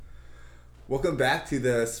Welcome back to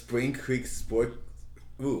the Spring Creek Sports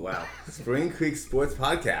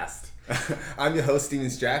Podcast. I'm your host, Steven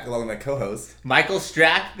Strack, along with my co-host, Michael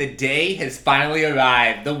Strack. The day has finally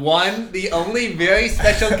arrived. The one, the only very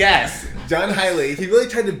special guest, John Hiley. He really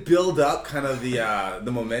tried to build up kind of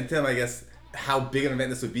the momentum, I guess, how big an event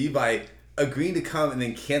this would be by agreeing to come and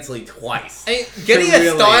then canceling twice. I mean, getting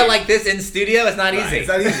a star like this in studio is not easy. It's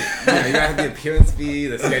not easy. You have the appearance fee,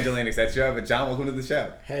 the scheduling, etc. But John, welcome to the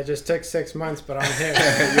show. Hey, it just took 6 months, but I'm here.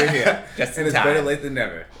 You're here. Just and in it's time. better late than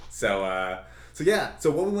never. So what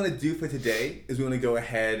we want to do for today is we want to go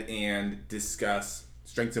ahead and discuss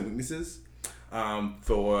strengths and weaknesses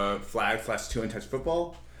for flag/two and touch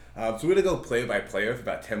football. So we're going to go player by player for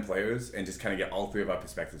about 10 players and just kind of get all three of our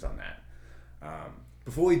perspectives on that.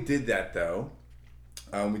 Before we did that, though,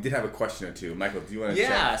 we did have a question or two. Michael, do you want to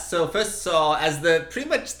Yeah, so first of all, as pretty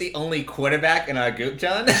much the only quarterback in our group,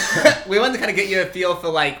 John, we wanted to kind of get you a feel for,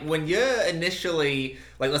 like, when you're initially,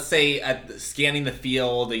 like, let's say, scanning the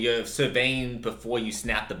field or you're surveying before you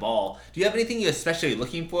snap the ball, do you have anything you're especially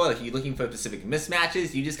looking for? Like, are you looking for specific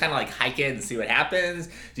mismatches? Do you just kind of, like, hike it and see what happens?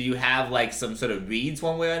 Do you have, like, some sort of reads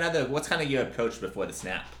one way or another? What's kind of your approach before the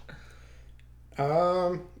snap?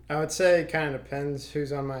 I would say it kind of depends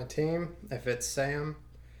who's on my team. If it's Sam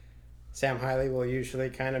Hiley will usually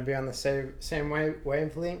kind of be on the same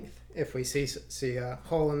wavelength. If we see a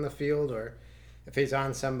hole in the field, or if he's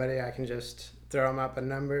on somebody, I can just throw him up a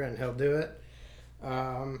number and he'll do it.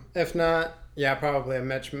 If not, probably a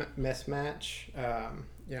mismatch.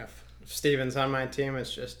 If Steven's on my team,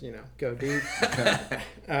 it's just, go deep.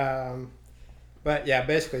 But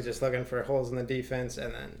basically just looking for holes in the defense,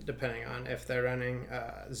 and then depending on if they're running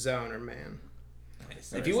zone or man.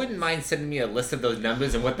 Nice. If you wouldn't mind sending me a list of those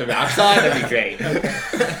numbers and what the routes are, that'd be great.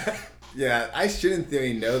 Okay. Yeah, I should in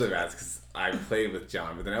theory know the routes because I played with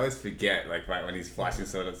John, but then I always forget right when he's flashing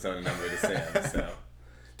some number to Sam. So,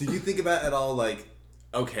 did you think about it at all? Like,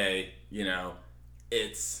 okay,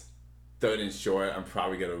 it's third and short. I'm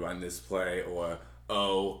probably gonna run this play, or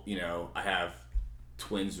I have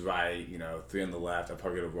twins right, three on the left. I'm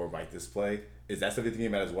probably gonna roll right this play. Is that something you're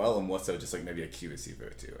thinking about as well, or more so just like maybe a key receiver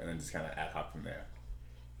or two, and then just kind of ad hoc from there?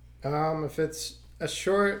 If it's a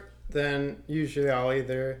short, then usually I'll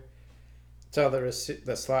either tell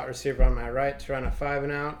the slot receiver on my right to run a 5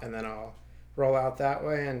 and out, and then I'll roll out that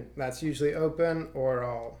way, and that's usually open, or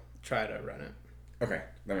I'll try to run it. Okay,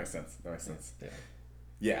 that makes sense.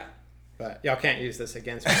 Yeah. But y'all can't use this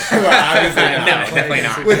against me. Well, obviously not. No, definitely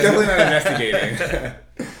not. We're definitely not investigating.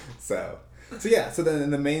 So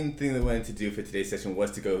then the main thing that we wanted to do for today's session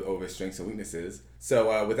was to go over strengths and weaknesses.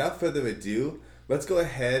 So without further ado, let's go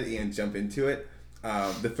ahead and jump into it.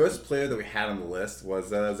 The first player that we had on the list was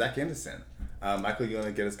Zach Anderson. Michael, you want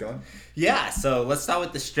to get us going? Yeah, so let's start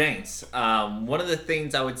with the strengths. One of the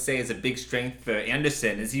things I would say is a big strength for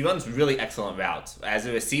Anderson is he runs really excellent routes. As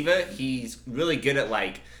a receiver, he's really good at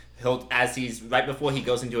right before he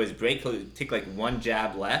goes into his break, he'll take one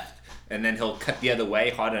jab left, and then he'll cut the other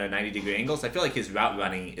way hard at a 90-degree angle. So I feel like his route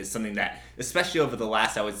running is something that, especially over the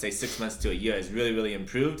last, I would say, 6 months to a year, has really, really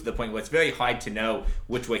improved to the point where it's very hard to know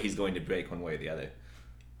which way he's going to break one way or the other.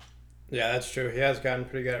 Yeah, that's true. He has gotten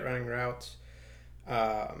pretty good at running routes.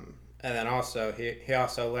 And then also, he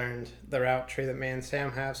also learned the route tree that me and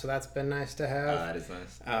Sam have, so that's been nice to have. That is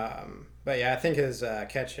nice. But I think his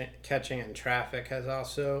catching in traffic has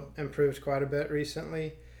also improved quite a bit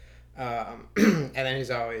recently. And then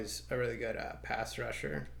he's always a really good pass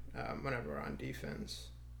rusher whenever we're on defense.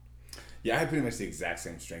 Yeah, I had pretty much the exact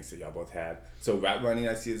same strengths that y'all both had. So route running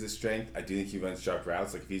I see as a strength. I do think he runs sharp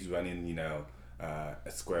routes. Like if he's running, a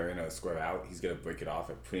square in or a square out, he's going to break it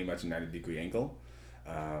off at pretty much a 90-degree angle.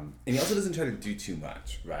 And he also doesn't try to do too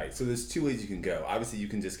much, right? So there's two ways you can go. Obviously, you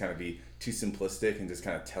can just kind of be too simplistic and just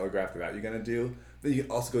kind of telegraph the route you're going to do. But you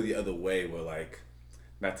can also go the other way where,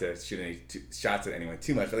 not to shoot any shots at anyone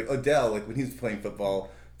too much, but Odell, when he's playing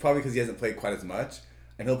football, probably because he hasn't played quite as much,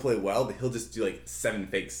 and he'll play well, but he'll just do 7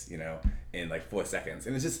 fakes, in 4 seconds.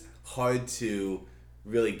 And it's just hard to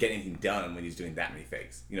really get anything done when he's doing that many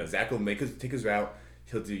fakes. Zach will take his route,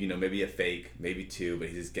 he'll do, maybe a fake, maybe 2, but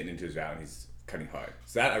he's just getting into his route and he's cutting hard.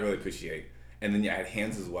 So that I really appreciate. And then I had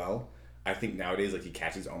hands as well. I think nowadays he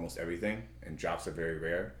catches almost everything and drops are very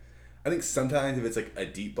rare. I think sometimes if it's a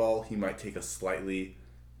deep ball, he might take a slightly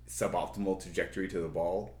suboptimal trajectory to the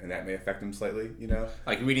ball, and that may affect him slightly,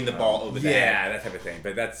 Like reading the ball over the head. Yeah, that type of thing.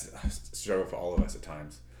 But that's a struggle for all of us at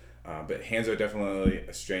times. But hands are definitely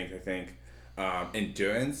a strength, I think.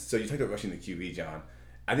 Endurance. So you talked about rushing the QB, John.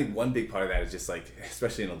 I think one big part of that is just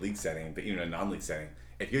especially in a league setting, but even in a non-league setting,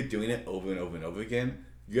 if you're doing it over and over and over again,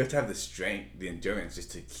 you have to have the strength, the endurance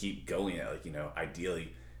just to keep going at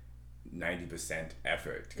ideally 90%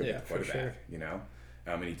 effort to cover the for quarterback, sure. you know?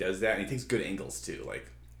 And he does that, and he takes good angles too. Like,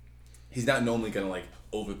 he's not normally going to, like,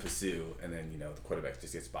 over pursue, and then, you know, the quarterback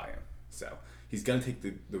just gets by him. So he's going to take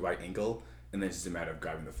the right angle, and then it's just a matter of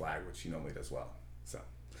grabbing the flag, which he normally does well.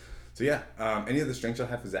 So yeah. Any other strengths you'll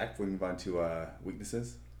have for Zach before we move on to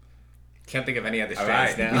weaknesses? Can't think of any other All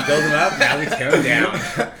strengths right, now. we build them up, now we tear them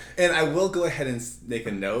down. And I will go ahead and make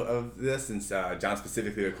a note of this, since John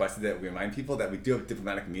specifically requested that we remind people that we do have a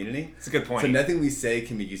diplomatic immunity. It's a good point. So nothing we say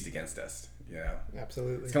can be used against us, you know?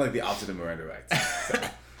 Absolutely. It's kind of like the opposite of Miranda rights.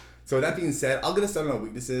 So with that being said, I'll get us started on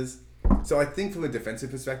weaknesses. So I think from a defensive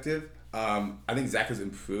perspective, I think Zach has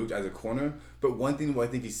improved as a corner, but one thing where I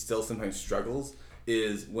think he still sometimes struggles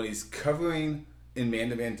is when he's covering in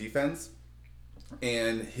man-to-man defense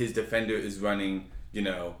and his defender is running, you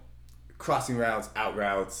know, crossing routes, out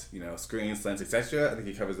routes, you know, screens, slants, etc. I think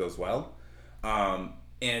he covers those well. And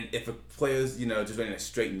if a player's, you know, just running a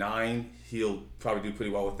straight 9, he'll probably do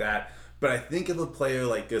pretty well with that. But I think if a player,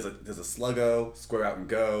 like, there's a sluggo, square out and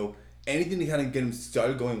go, anything to kind of get him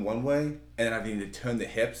started going one way and then having to turn the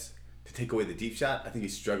hips to take away the deep shot, I think he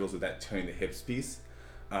struggles with that turning the hips piece.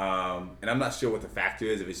 And I'm not sure what the factor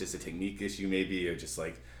is, if it's just a technique issue maybe, or just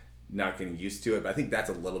like not getting used to it. But I think that's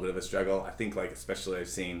a little bit of a struggle. I think, like, especially I've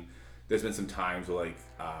seen, there's been some times where, like,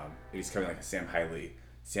 if he's coming like a Sam Hiley,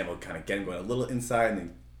 Sam will kind of get him going a little inside and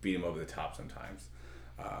then beat him over the top sometimes.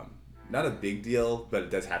 Not a big deal, but it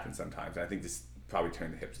does happen sometimes. And I think just probably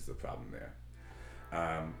turning the hips is the problem there.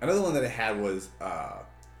 Another one that I had was,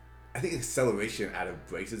 I think acceleration out of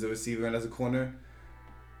breaks as a receiver and as a corner.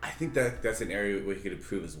 I think that's an area where he could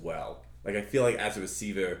improve as well. Like, I feel like as a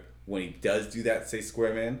receiver, when he does do that, say,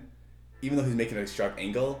 square man, even though he's making a sharp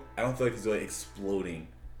angle, I don't feel like he's really exploding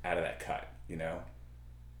out of that cut, you know?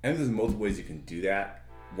 I think there's multiple ways you can do that.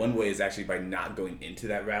 One way is actually by not going into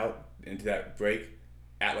that route, into that break,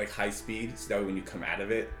 at, like, high speed, so that way when you come out of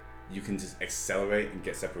it, you can just accelerate and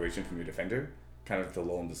get separation from your defender, kind of to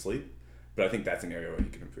lull him to sleep. But I think that's an area where he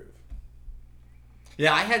can improve.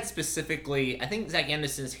 Yeah, I had specifically, I think Zach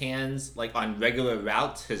Anderson's hands, like, on regular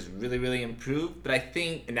routes has really, really improved. But I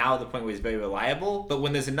think now at the point where he's very reliable. But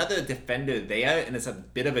when there's another defender there and it's a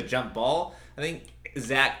bit of a jump ball, I think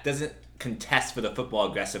Zach doesn't contest for the football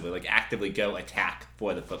aggressively, like actively go attack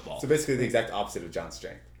for the football. So basically the exact opposite of John's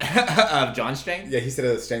strength. Of John's strength? Yeah, he said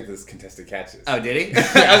his strength is contested catches. Oh, did he?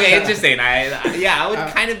 Okay, interesting. I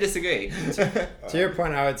would kind of disagree. To your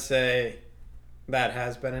point, I would say that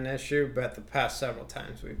has been an issue, but the past several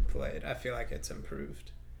times we've played, I feel like it's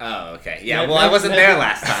improved. Oh, okay. Yeah, well, I wasn't there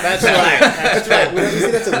last time. That's right. That's right. Would you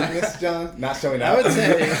say that's a weakness, John? Not showing up? I would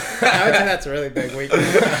say that's a really big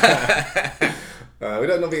weakness. We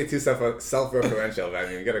don't know if we get too self-referential, but I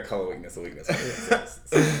mean, we got to call a weakness a weakness.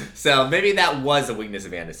 So maybe that was a weakness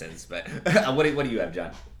of Anderson's, but what do you have,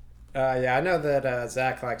 John? Yeah, I know that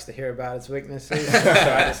Zach likes to hear about his weaknesses, so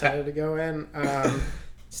I decided to go in.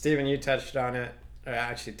 Steven, you touched on it. I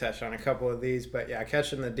actually touched on a couple of these, but yeah,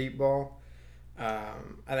 catching the deep ball. I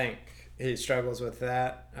think he struggles with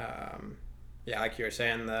that. Yeah, like you were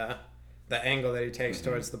saying, the angle that he takes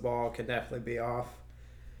towards the ball can definitely be off.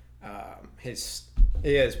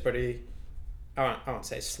 He is pretty, I won't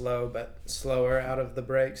say slow, but slower out of the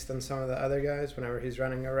breaks than some of the other guys whenever he's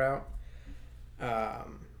running a route.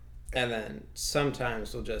 And then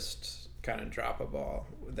sometimes we'll just kind of drop a ball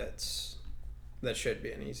that should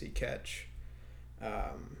be an easy catch,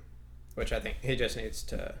 which I think he just needs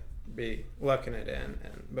to be looking it in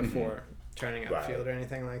and before turning upfield or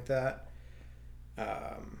anything like that.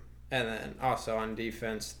 And then also on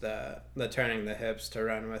defense, the turning the hips to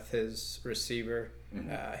run with his receiver,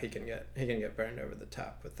 he can get burned over the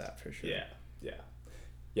top with that for sure.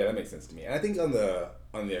 Yeah, that makes sense to me. And I think on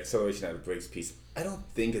the acceleration out of breaks piece, I don't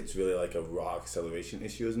think it's really like a raw acceleration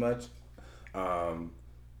issue as much. I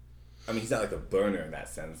mean, he's not like a burner in that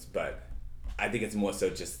sense, but I think it's more so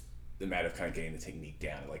just the matter of kind of getting the technique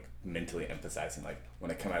down, like mentally emphasizing, like, when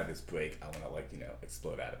I come out of this break, I want to, like,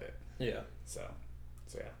 explode out of it. Yeah. So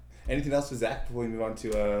yeah. Anything else for Zach before we move on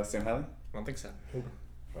to Sam Hiley? I don't think so.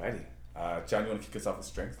 Alrighty. John, you want to kick us off with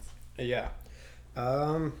strengths? Yeah.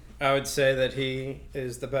 I would say that he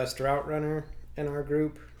is the best route runner in our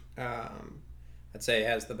group. I'd say he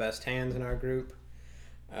has the best hands in our group.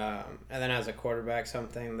 And then as a quarterback,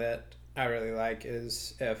 something that I really like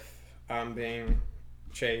is if I'm being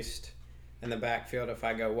chased in the backfield, if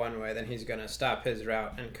I go one way, then he's going to stop his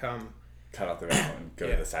route and come. Cut off the route and go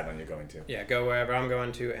to the sideline you're going to. Yeah, go wherever I'm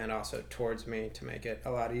going to and also towards me to make it a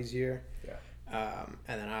lot easier. Yeah.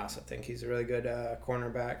 And then I also think he's a really good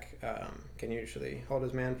cornerback. Can usually hold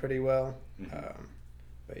his man pretty well.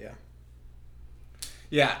 But yeah.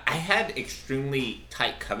 Yeah, I had extremely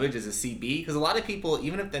tight coverage as a CB because a lot of people,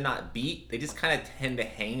 even if they're not beat, they just kind of tend to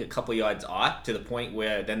hang a couple yards off to the point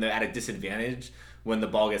where then they're at a disadvantage when the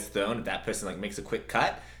ball gets thrown if that person like makes a quick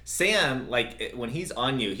cut. Sam, like when he's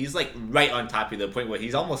on you, he's like right on top of you to the point where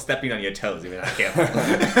he's almost stepping on your toes if you're not careful,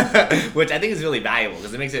 which I think is really valuable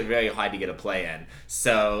because it makes it very hard to get a play in.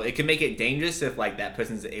 So it can make it dangerous if like that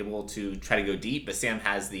person's able to try to go deep, but Sam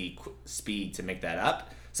has the speed to make that up.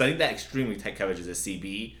 So I think that extremely tight coverage as a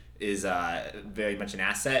CB is very much an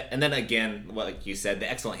asset. And then again, like you said, the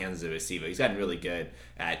excellent hands as a receiver. He's gotten really good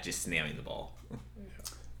at just snaring the ball.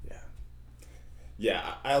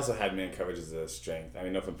 Yeah, I also had man coverage as a strength. I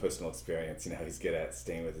mean, know from personal experience, he's good at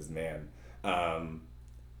staying with his man.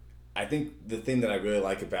 I think the thing that I really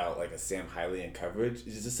like about like a Sam Hiley in coverage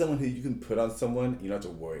is just someone who you can put on someone, you don't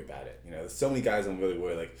have to worry about it. There's so many guys I'm really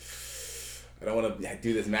worried, like, I don't want to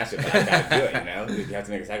do this matchup, but I gotta do it, You have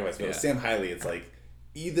to make a sacrifice. But with Sam Hiley, it's like,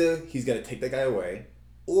 either he's gonna take that guy away,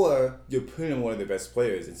 or you're putting him one of the best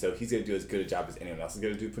players, and so he's gonna do as good a job as anyone else is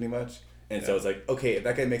gonna do, pretty much. And so it's like, okay, if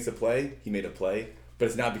that guy makes a play, he made a play, but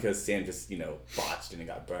it's not because Sam just, botched and it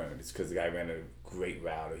got burned. It's because the guy ran a great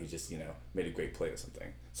route or he just, made a great play or something.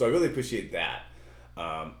 So I really appreciate that.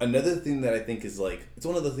 Another thing that I think is like, it's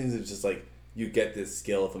one of the things that's just like, you get this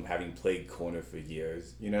skill from having played corner for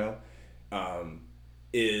years,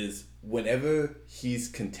 is whenever he's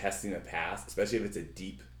contesting a pass, especially if it's a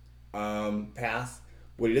deep pass,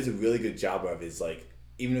 what he does a really good job of is like,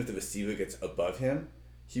 even if the receiver gets above him,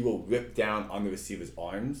 he will rip down on the receiver's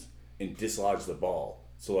arms and dislodge the ball.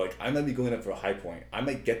 So like, I might be going up for a high point. I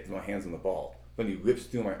might get my hands on the ball. When he rips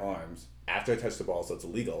through my arms, after I touch the ball, so it's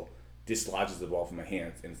illegal, dislodges the ball from my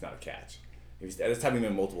hands, and it's not a catch. That's happened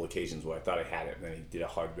on multiple occasions where I thought I had it, and then he did a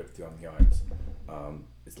hard rip through on the arms.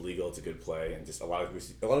 It's legal, it's a good play, and just a lot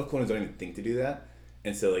of corners don't even think to do that.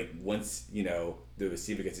 And so like, once, the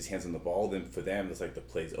receiver gets his hands on the ball, then for them, it's like the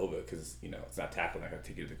play's over because, it's not tackling, not going to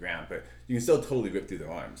take you to the ground, but you can still totally rip through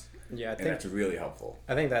their arms. Yeah, and that's really helpful.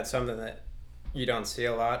 I think that's something that you don't see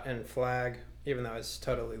a lot in flag, even though it's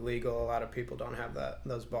totally legal. A lot of people don't have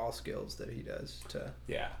those ball skills that he does to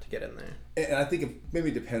get in there. And I think it maybe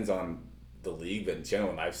depends on the league, but in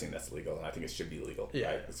general, I've seen that's legal, and I think it should be legal. Yeah.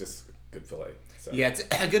 Right? It's just good play. So. Yeah, it's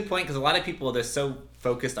a good point because a lot of people, they're so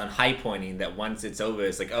focused on high pointing that once it's over,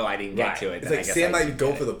 it's like, oh, I didn't get to it. It's like Sam might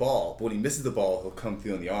go for the ball, but when he misses the ball, he'll come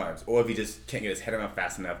through on the arms. Or if he just can't get his head around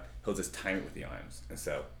fast enough, he'll just time it with the arms. And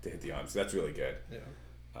so, to hit the arms. So that's really good. Yeah.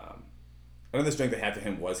 Another strength I had for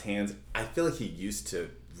him was hands. I feel like he used to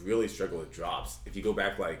really struggle with drops. If you go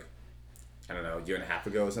back like, I don't know, a year and a half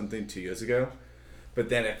ago or something, 2 years ago. But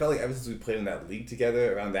then I felt like ever since we played in that league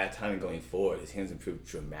together, around that time and going forward, his hands improved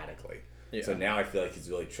dramatically. Yeah. So now I feel like he's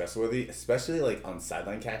really trustworthy, especially like on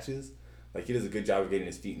sideline catches. Like he does a good job of getting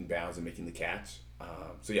his feet in bounds and making the catch.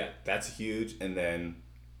 So yeah, that's huge. And then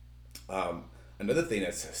another thing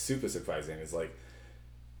that's super surprising is like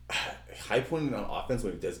high pointing on offense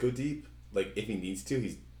when he does go deep. Like if he needs to,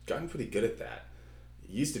 he's gotten pretty good at that.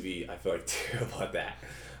 He used to be, I feel like, terrible at that.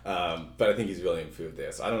 But I think he's really improved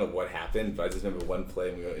there. So I don't know what happened, but I just remember one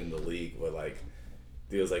play when we were in the league where like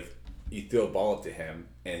there was like you threw a ball up to him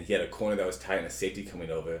and he had a corner that was tight and a safety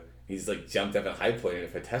coming over. He's like jumped up and high pointed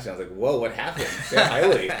it for a touchdown. I was like, whoa, what happened? Sam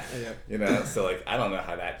Hiley. Yeah. So like I don't know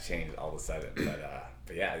how that changed all of a sudden,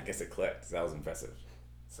 but yeah, I guess it clicked. So that was impressive.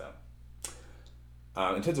 So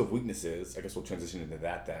in terms of weaknesses, I guess we'll transition into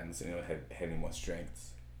that then. So anyone had any more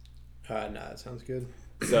strengths? No, that sounds good.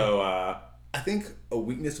 So I think a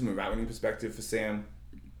weakness from a route running perspective for Sam,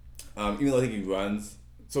 even though I think he runs.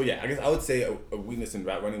 So yeah, I guess I would say a weakness in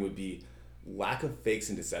route running would be lack of fakes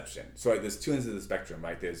and deception. So like there's two ends of the spectrum,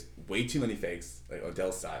 right? There's way too many fakes, like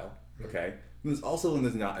Odell style, okay? And there's also when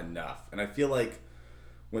there's not enough. And I feel like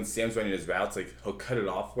when Sam's running his routes, like he'll cut it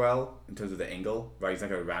off well in terms of the angle, right? He's not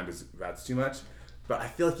gonna round his routes too much. But I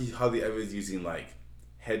feel like he hardly ever is using like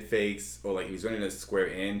head fakes or like if he's running a square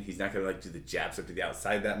in, he's not gonna like do the jab step to the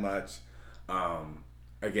outside that much.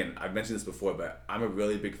 Again, I've mentioned this before, but I'm a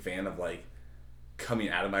really big fan of like coming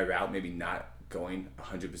out of my route, maybe not going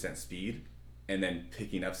 100% speed and then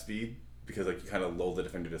picking up speed because like you kind of lull the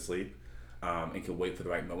defender to sleep and can wait for the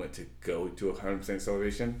right moment to go to 100%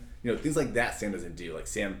 acceleration. Things like that Sam doesn't do. Like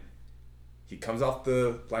Sam, he comes off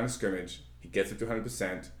the line of scrimmage, he gets up to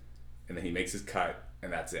 100%, and then he makes his cut,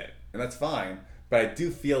 and that's it. And that's fine, but I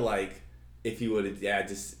do feel like if he would add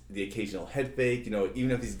just the occasional head fake,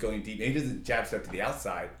 even if he's going deep, and he doesn't jab step to the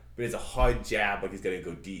outside, but it's a hard jab, like he's going to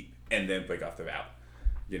go deep and then break off the route.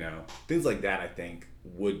 Things like that I think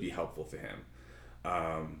would be helpful for him.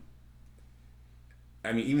 I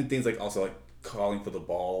mean, even things like also like calling for the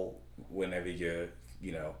ball whenever you're,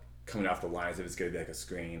 coming off the lines if it's going to be like a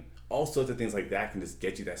screen. All sorts of things like that can just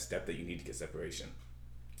get you that step that you need to get separation.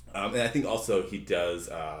 And I think also he does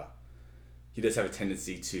have a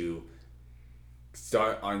tendency to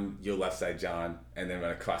start on your left side, John, and then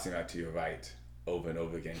run a crossing route to your right over and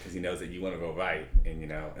over again because he knows that you want to go right,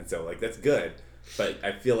 and so like that's good. But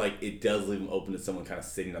I feel like it does leave him open to someone kind of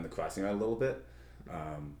sitting on the crossing route a little bit,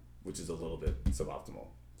 which is a little bit suboptimal.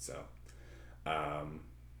 So,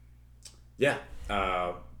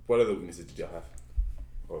 what other weaknesses did y'all have?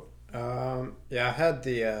 I had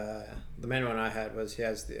the main one I had was he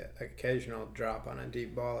has the occasional drop on a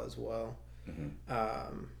deep ball as well.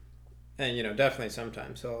 Mm-hmm. And definitely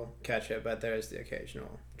sometimes he'll catch it, but there is the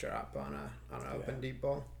occasional drop on an open deep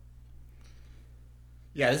ball.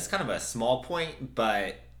 Yeah, this is kind of a small point,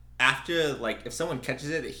 but after, like, if someone catches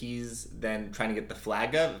it, he's then trying to get the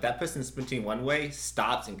flag up. If that person's sprinting one way,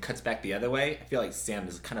 stops and cuts back the other way, I feel like Sam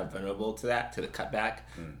is kind of vulnerable to that, to the cutback.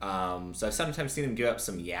 So I've sometimes seen him give up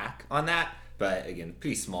some yak on that, but again,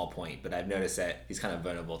 pretty small point. But I've noticed that he's kind of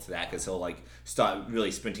vulnerable to that because he'll, like, start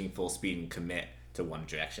really sprinting full speed and commit to one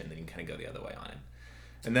direction, then you can kind of go the other way on him.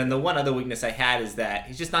 And then the one other weakness I had is that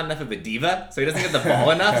he's just not enough of a diva, so he doesn't get the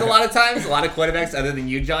ball enough a lot of times. A lot of quarterbacks, other than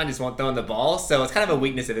you, John, just won't throw in the ball. So it's kind of a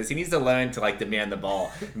weakness of his. He needs to learn to, like, demand the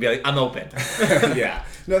ball and be like, I'm open. Yeah.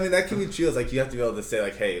 No, I mean, that can be true. It's like you have to be able to say,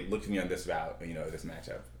 like, hey, look at me on this route, this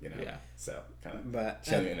matchup, Yeah. So, kind of But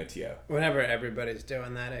showing in a TO. whenever everybody's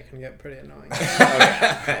doing that, it can get pretty annoying.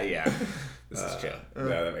 Yeah. This is true.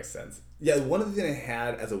 No, that makes sense. Yeah, one of the things I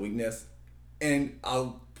had as a weakness, and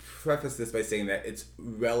I'll preface this by saying that it's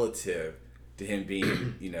relative to him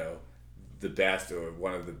being, the best or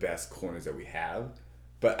one of the best corners that we have.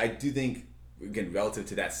 But I do think, again, relative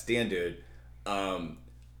to that standard,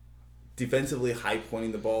 defensively high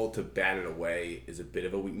pointing the ball to bat it away is a bit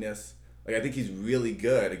of a weakness. Like, I think he's really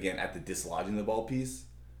good, again, at the dislodging the ball piece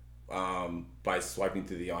by swiping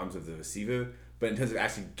through the arms of the receiver. But in terms of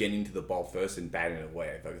actually getting to the ball first and batting it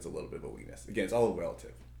away, I feel like it's a little bit of a weakness. Again, it's all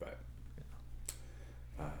relative,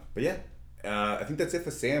 but yeah, I think that's it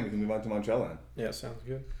for Sam. We can move on to Montrell then. Yeah, sounds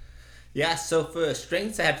good. Yeah, so for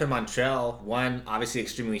strengths I had for Montrell, one, obviously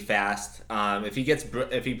extremely fast. If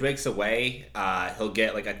he breaks away, he'll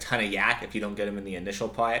get like a ton of yak if you don't get him in the initial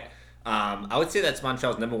part. I would say that's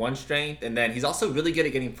Montrell's number one strength, and then he's also really good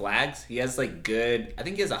at getting flags. He has I think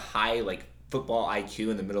he has a high football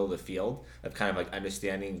IQ in the middle of the field of kind of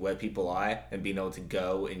understanding where people are and being able to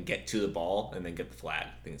go and get to the ball and then get the flag.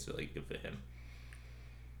 I think it's really good for him.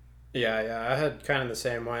 Yeah, I had kind of the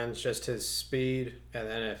same ones, just his speed, and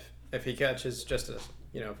then if he catches just a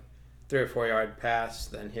 3 or 4 yard pass,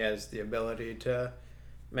 then he has the ability to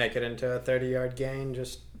make it into a 30-yard gain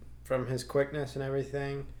just from his quickness and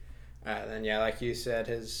everything. Then like you said,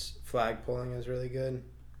 his flag pulling is really good.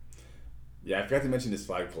 Yeah, I forgot to mention his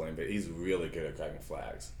flag pulling, but he's really good at grabbing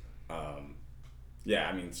flags.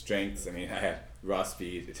 Strengths. I had raw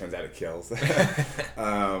speed. It turns out it kills.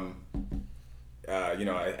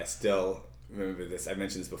 I still remember this. I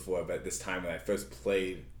mentioned this before, but this time when I first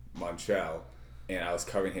played Montrell and I was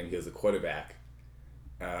covering him, he was a quarterback.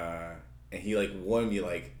 And he warned me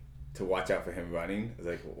to watch out for him running. I was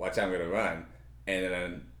like, watch out, I'm going to run. And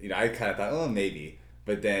then, I kind of thought, oh, maybe.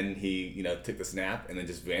 But then he, took the snap and then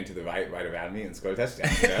just ran to the right around me and scored a touchdown.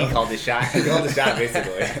 He called his shot. He called the shot,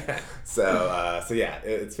 basically. So yeah,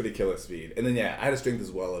 it's pretty killer speed. And then, yeah, I had a strength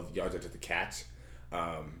as well of yards after the catch.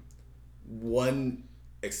 One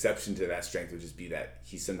exception to that strength would just be that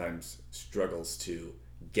he sometimes struggles to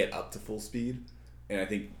get up to full speed. And I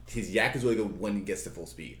think his yak is really good when he gets to full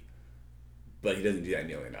speed. But he doesn't do that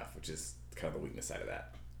nearly enough, which is kind of the weakness side of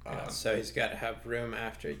that. So he's got to have room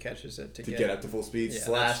after he catches it to get up to full speed,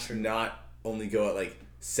 / not only go at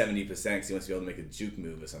 70% because he wants to be able to make a juke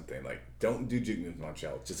move or something. Don't do juke moves,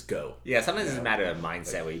 Montrell. Just go. Yeah, sometimes it's a matter of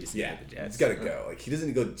mindset where you just get the jets. He's got to go. He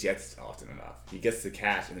doesn't go jets often enough. He gets the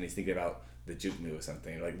catch and then he's thinking about the juke move or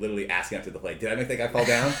something. Literally asking after the play, did I make that guy fall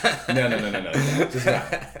down? No. Just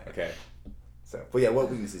not. Okay. So, but yeah, what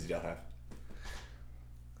weaknesses did y'all have?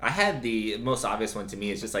 I had the most obvious one to me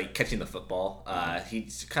is just catching the football. He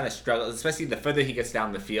kind of struggles, especially the further he gets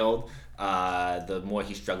down the field, the more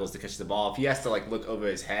he struggles to catch the ball. If he has to look over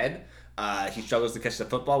his head, he struggles to catch the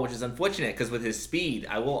football, which is unfortunate because with his speed,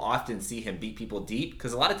 I will often see him beat people deep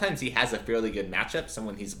because a lot of times he has a fairly good matchup.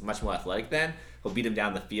 Someone he's much more athletic than, he'll beat him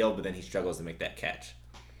down the field, but then he struggles to make that catch.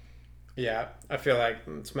 Yeah, I feel like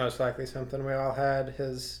it's most likely something we all had.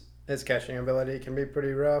 His catching ability can be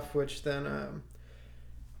pretty rough, which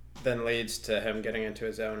then leads to him getting into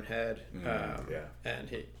his own head. And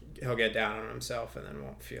he'll get down on himself and then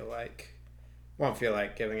won't won't feel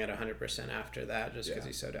like giving it 100% after that just because Yeah.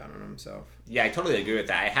 he's so down on himself. Yeah, I totally agree with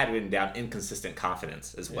that. I had written down inconsistent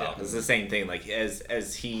confidence as well. Yeah. It's the same thing. Like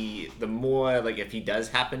the more like if he does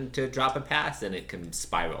happen to drop a pass, then it can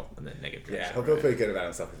spiral in the negative Yeah, direction. he'll feel pretty good about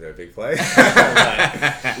himself if they're a big play.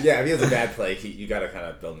 But, yeah, if he has a bad play, you got to kind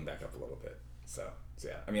of build him back up a little bit. So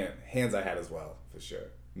yeah, I mean, hands I had as well for sure.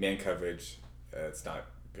 Man coverage, it's not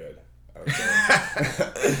good. I would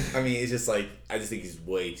say. I mean, it's just like I just think he's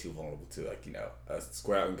way too vulnerable to like a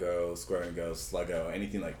square out and go, sluggo,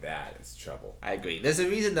 anything like that. It's trouble. I agree. There's a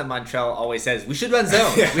reason that Montreal always says we should run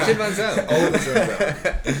zone. We should run zone. Always run zone.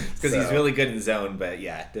 Because he's really good in zone, but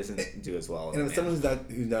yeah, doesn't do as well. And if someone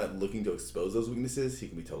who's not looking to expose those weaknesses, he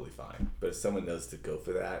can be totally fine. But if someone knows to go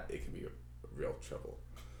for that, it can be real trouble.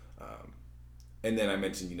 And then I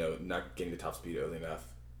mentioned not getting the top speed early enough,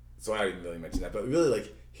 so I didn't really mention that. But really,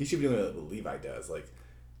 like he should be doing what Levi does, like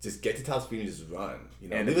just get to top speed and just run.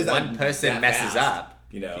 And Levi's if one not person that messes fast, up,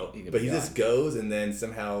 but he just goes, and then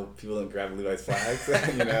somehow people don't grab Levi's flags.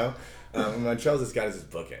 Montreal's just got to just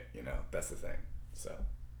book it. That's the thing. So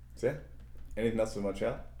yeah. Anything else for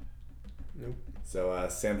Montreal? Nope. So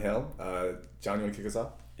Sam Hill, John, you want to kick us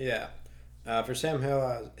off? Yeah. For Sam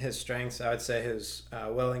Hill, his strengths, I would say his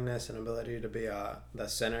willingness and ability to be the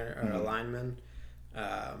center or a lineman.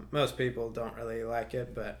 Most people don't really like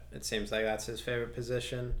it, but it seems like that's his favorite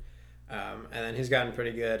position. And then he's gotten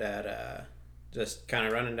pretty good at just kind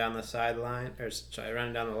of running down the sideline,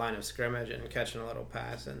 running down the line of scrimmage and catching a little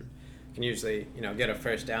pass, and can usually get a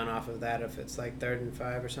first down off of that if it's like 3rd and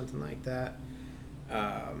 5 or something like that.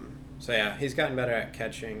 So yeah, he's gotten better at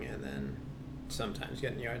catching and then sometimes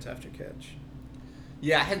getting yards after catch.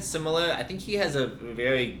 Yeah, I had similar. I think he has a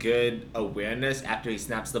very good awareness after he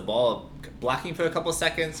snaps the ball, blocking for a couple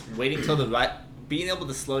seconds, waiting till being able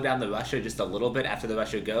to slow down the rusher just a little bit after the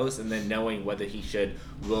rusher goes, and then knowing whether he should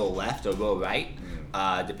roll left or roll right,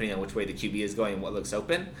 depending on which way the QB is going and what looks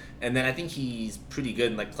open. And then I think he's pretty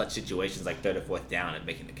good in like clutch situations, like 3rd or 4th down, and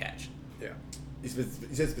making the catch. Yeah. You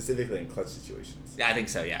said specifically in clutch situations. Yeah, I think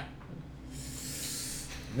so. Yeah.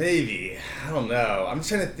 Maybe. I don't know. I'm just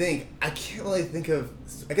trying to think. I can't really think of...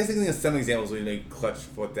 I guess I can think of some examples where you make clutch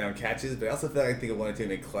 4th down catches, but I also feel like I can think of one or two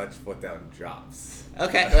make clutch 4th down drops.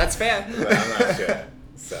 Okay, that's fair. But I'm not sure.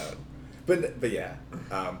 So, but yeah.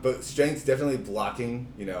 But strengths, definitely blocking.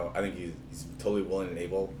 I think he's totally willing and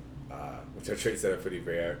able, which are traits that are pretty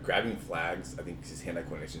rare. Grabbing flags, I think his hand-eye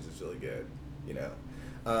coordination is really good.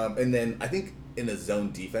 And then I think in a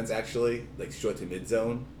zone defense, actually, like short to mid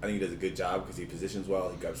zone, I think he does a good job because he positions well,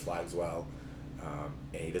 he grabs flags well,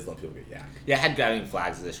 and he doesn't let people get yacked. Yeah, I had grabbing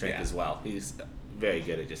flags as a strength as well. He's very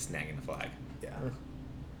good at just snagging the flag. Yeah.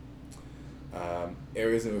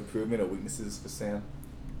 Areas of improvement or weaknesses for Sam?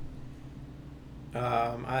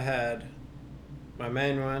 I had my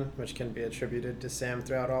main one, which can be attributed to Sam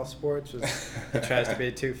throughout all sports, was he tries to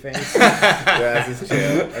be too fancy. Yeah, this is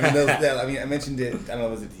true. I mentioned it, I don't know,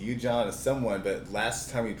 was it to you, John, or someone, but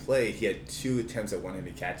last time we played, he had 2 attempts at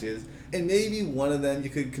one-handed catches, and maybe one of them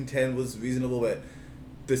you could contend was reasonable, but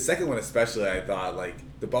the second one especially, I thought, like,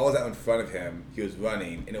 the ball was out in front of him, he was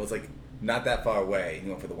running, and it was, like, not that far away, and he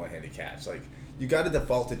went for the one-handed catch. Like, you got to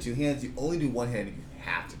default to 2 hands, you only do one-handed, you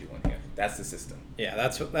have to do one-handed. That's the system. Yeah,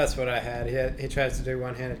 that's what I had. He tries to do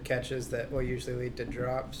one-handed catches that will usually lead to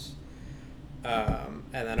drops, and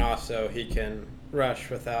then also he can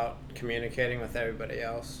rush without communicating with everybody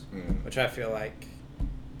else, which I feel like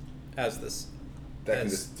as this that can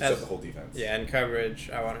just shut the whole defense. Yeah, in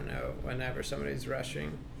coverage, I want to know whenever somebody's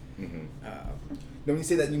rushing. Now, when you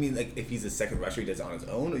say that, you mean like if he's a second rusher, he does it on his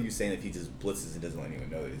own, or are you saying if he just blitzes and doesn't let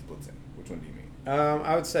anyone know that he's blitzing? Which one do you mean?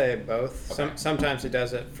 I would say both. Okay. Sometimes he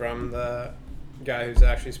does it from the guy who's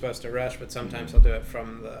actually supposed to rush, but sometimes he'll do it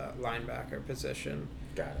from the linebacker position.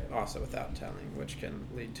 Got it. Also without telling, which can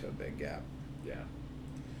lead to a big gap. Yeah.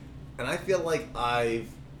 And I feel like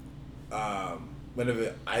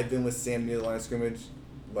whenever I've been with Sam near the line of scrimmage,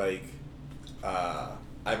 like,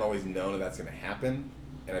 I've always known that that's going to happen,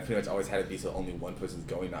 and I pretty much always had it be so only one person's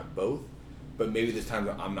going, not both. But maybe there's times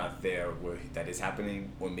that I'm not there where that is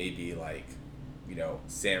happening, or maybe like,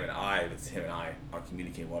 Sam and I, if it's him and I, aren't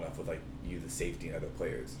communicating well enough with like you, the safety, and other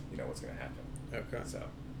players. What's going to happen. Okay. So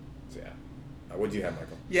yeah. What do you have,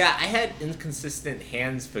 Michael? Yeah, I had inconsistent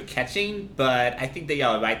hands for catching, but I think that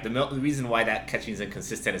y'all are right. The reason why that catching is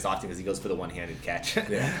inconsistent is often because he goes for the one-handed catch.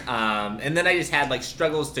 Yeah. And then I just had like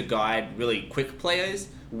struggles to guard really quick players,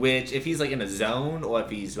 which if he's like in a zone or if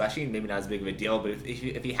he's rushing, maybe not as big of a deal. But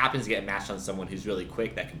if he happens to get matched on someone who's really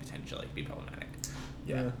quick, that can potentially be problematic.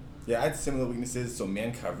 Yeah. Yeah, I had similar weaknesses. So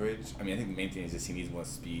man coverage. I mean, I think the main thing is just he needs more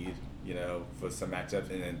speed, for some matchups,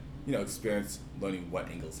 and then experience learning what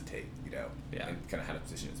angles to take, Yeah. and kind of how to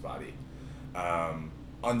position his body.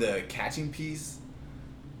 On the catching piece,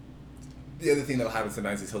 the other thing that'll happen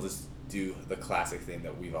sometimes is he'll just do the classic thing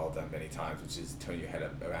that we've all done many times, which is turn your head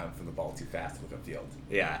around from the ball too fast to look upfield.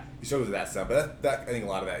 Yeah. He struggles with that stuff, but that I think a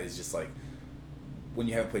lot of that is just like when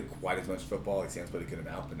you haven't played quite as much football. Like Sam's played a good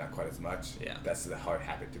amount, but not quite as much. Yeah. That's the hard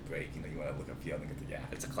habit to break. You want to look upfield and get the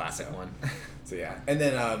gap. It's a classic one. So yeah, and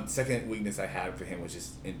then second weakness I had for him was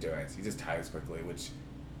just endurance. He just tires quickly, which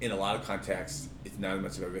in a lot of contexts it's not as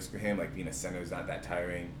much of a risk for him. Like being a center is not that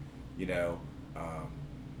tiring,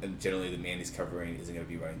 and generally the man he's covering isn't going to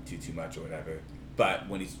be running too much or whatever. But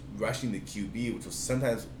when he's rushing the QB, which will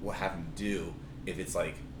sometimes will have him do if it's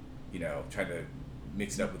like, trying to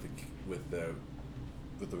mix it up with the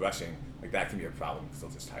rushing, like that can be a problem because they'll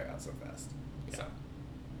just tire out so fast. Yeah.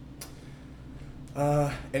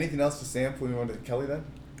 So, anything else for Sam before we move on to Kelly then?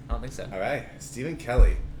 I don't think so. All right, Stephen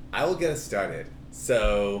Kelly. I will get us started.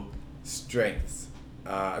 So, strengths.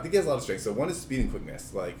 I think he has a lot of strengths. So one is speed and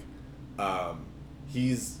quickness. Like,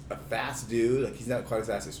 he's a fast dude. Like, he's not quite as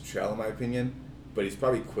fast as Trell in my opinion, but he's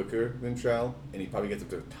probably quicker than Trell, and he probably gets up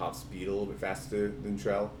to top speed a little bit faster than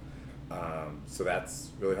Trell. So that's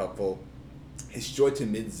really helpful. His short to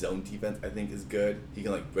mid zone defense, I think, is good. He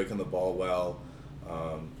can break on the ball well,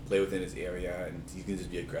 play within his area, and he can just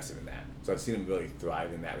be aggressive in that. So I've seen him really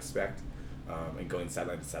thrive in that respect, and going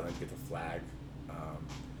sideline to sideline to get the flag.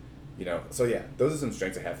 So yeah, those are some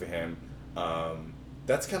strengths I have for him.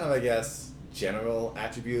 That's kind of, I guess, general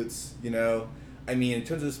attributes. I mean, in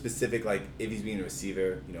terms of specific, if he's being a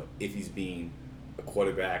receiver, if he's being a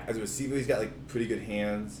quarterback. As a receiver, he's got pretty good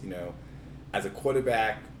hands. As a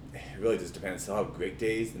quarterback, it really just depends. He'll have great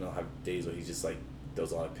days, and he'll have days where he just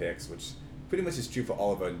throws a lot of picks, which pretty much is true for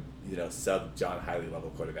all of our sub John Hiley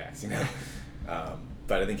level quarterbacks.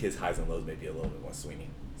 But I think his highs and lows may be a little bit more swinging.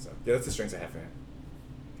 So yeah, that's the strengths I have for him.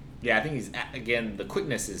 Yeah, I think the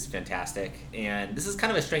quickness is fantastic, and this is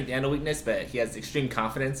kind of a strength and a weakness, but he has extreme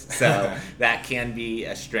confidence, so that can be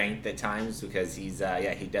a strength at times because he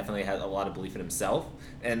definitely has a lot of belief in himself,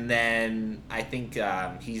 and then I think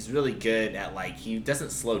he's really good at he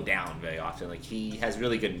doesn't slow down very often. He has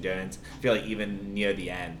really good endurance. I feel like even near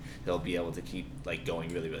the end, he'll be able to keep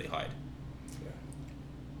going really, really hard.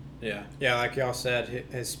 Yeah, like y'all said,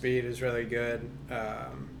 his speed is really good.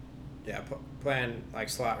 Playing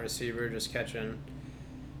slot receiver, just catching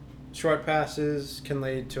short passes can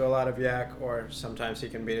lead to a lot of yak, or sometimes he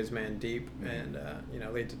can beat his man deep and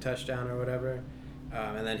lead to touchdown or whatever.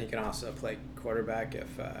 And then he can also play quarterback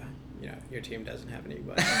if your team doesn't have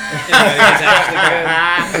anybody. He's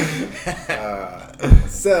actually good.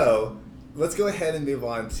 So let's go ahead and move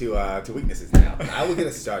on to weaknesses now. I will get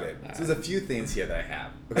us started. So there's a few things here that I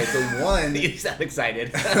have. Okay, so one. You sound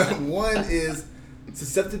excited. One is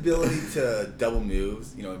susceptibility to double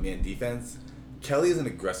moves, in man defense. Kelly is an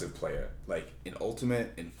aggressive player, in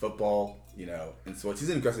ultimate, in football, in sports. He's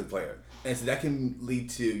an aggressive player. And so that can lead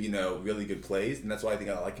to, really good plays. And that's why I think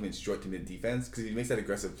I like him in short to mid defense, because if he makes that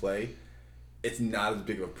aggressive play, it's not as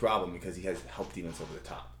big of a problem because he has help demons over the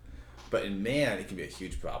top. But in man, it can be a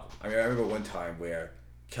huge problem. I mean, I remember one time where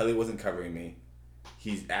Kelly wasn't covering me.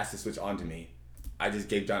 He's asked to switch on to me. I just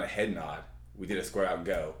gave John a head nod. We did a square out and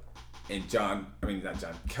go. And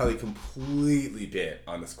Kelly completely bit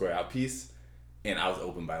on the square out piece, and I was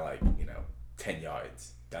open by 10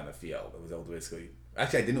 yards down the field. It was able to basically.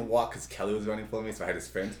 Actually, I didn't walk because Kelly was running for me, so I had to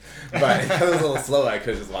sprint. But if Kelly was a little slow, I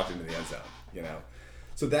could have just walked into the end zone.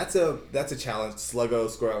 So that's a challenge. Sluggo,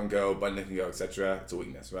 square out and go, button it can go, etc. It's a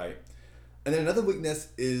weakness, right? And then another weakness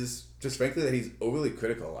is just frankly that he's overly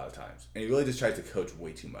critical a lot of times, and he really just tries to coach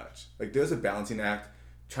way too much. There's a balancing act,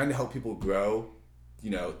 trying to help people grow.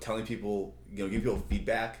 Telling people, giving people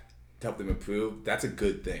feedback to help them improve, that's a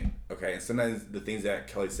good thing, okay? And sometimes the things that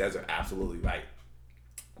Kelly says are absolutely right.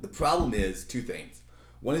 The problem is two things.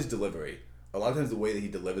 One is delivery. A lot of times the way that he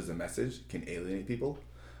delivers a message can alienate people.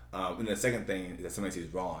 And the second thing is that sometimes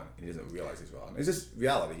he's wrong and he doesn't realize he's wrong. It's just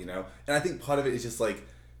reality, And I think part of it is just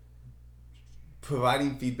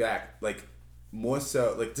providing feedback, more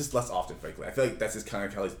so, just less often, frankly. I feel like that's just kind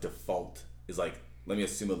of Kelly's default is let me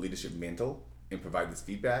assume a leadership mantle and provide this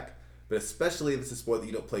feedback. But especially if it's a sport that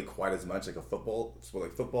you don't play quite as much, like a sport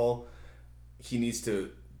like football, he needs to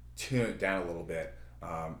tune it down a little bit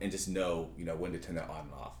and just know, when to turn that on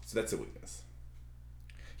and off. So that's a weakness.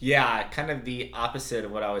 Yeah, kind of the opposite of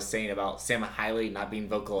what I was saying about Sam Hiley not being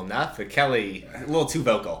vocal enough, but Kelly a little too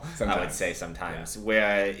vocal, I would say sometimes. Yeah.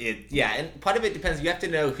 Where and part of it depends. You have to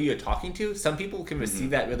know who you're talking to. Some people can receive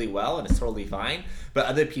that really well, and it's totally fine. But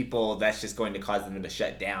other people, that's just going to cause them to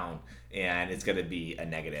shut down, and it's going to be a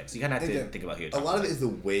negative. So you kind of have to think about who you're talking to. A lot of it is the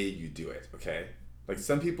way you do it, okay? Like,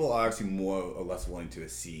 some people are actually more or less willing to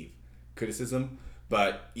receive criticism.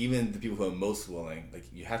 But even the people who are most willing, like,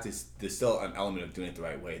 you have to, there's still an element of doing it the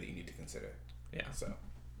right way that you need to consider. Yeah. So,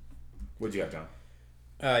 what'd you have, John?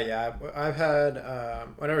 Yeah, I've had,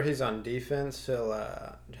 whenever he's on defense,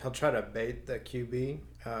 he'll try to bait the QB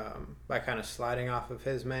by kind of sliding off of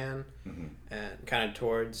his man and kind of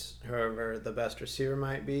towards whoever the best receiver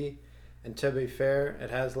might be. And to be fair,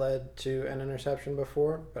 it has led to an interception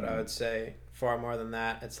before, but I would say far more than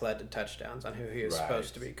that, it's led to touchdowns on who he was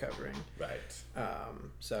supposed to be covering. Right.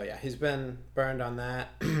 So, yeah, he's been burned on that.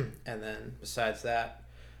 And then besides that,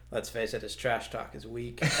 let's face it, his trash talk is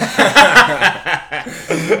weak. Yeah,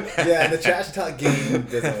 the trash talk game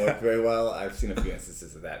doesn't work very well. I've seen a few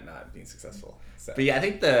instances of that not being successful. So. But yeah, I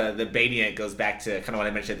think the baiting it goes back to kind of what I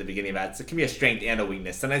mentioned at the beginning about it can be a strength and a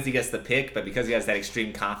weakness. Sometimes he gets the pick, but because he has that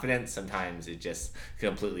extreme confidence, sometimes it just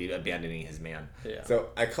completely abandoning his man. Yeah. So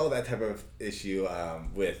I call that type of issue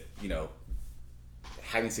with,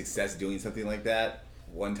 having success doing something like that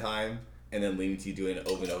one time and then leading to you doing it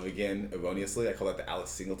over and over again erroneously. I call that the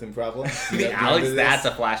Alex Singleton problem. That's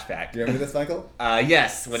a flashback. Do you remember this, Michael?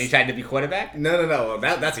 Yes, when he tried to be quarterback. No.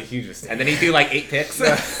 That's a huge mistake. And then he threw like 8 picks.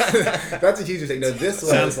 That's a huge mistake. No, this was...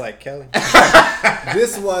 Sounds like Kelly.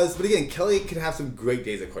 But again, Kelly can have some great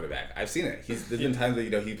days at quarterback. I've seen it. There's been times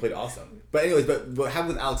where, he played awesome. But anyways, what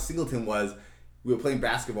happened with Alex Singleton was we were playing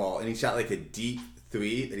basketball and he shot like a deep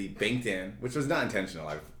 3 that he banked in, which was not intentional.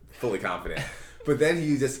 I'm fully confident. But then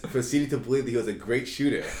he just proceeded to believe that he was a great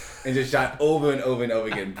shooter and just shot over and over and over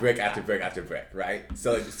again, brick after brick after brick, right?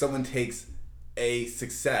 So if someone takes a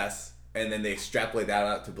success and then they extrapolate that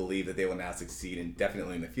out to believe that they will now succeed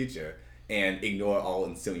indefinitely in the future and ignore all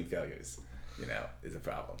ensuing failures, is a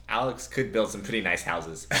problem. Alex could build some pretty nice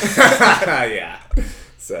houses. Yeah.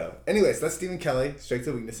 So, anyways, that's Stephen Kelly, strengths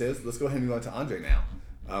and weaknesses. Let's go ahead and move on to Andre now.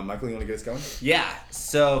 Michael, you want to get us going? Yeah.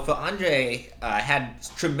 So for Andre, had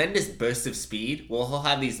tremendous bursts of speed. Well, he'll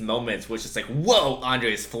have these moments which it's like, whoa,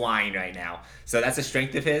 Andre is flying right now. So that's a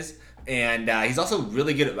strength of his. And he's also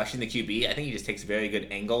really good at rushing the QB. I think he just takes very good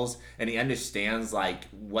angles, and he understands like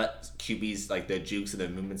what QB's like their jukes and their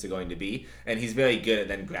movements are going to be. And he's very good at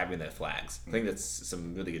then grabbing their flags. I think that's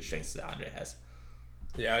some really good strengths that Andre has.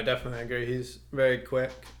 Yeah, I definitely agree. He's very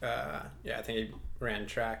quick. I think he ran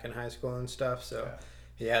track in high school and stuff, so... Yeah.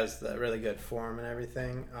 He has the really good form and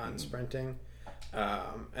everything on sprinting.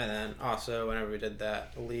 And then also, whenever we did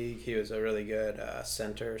that league, he was a really good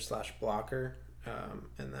center/blocker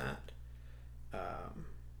in that.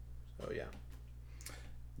 So, yeah.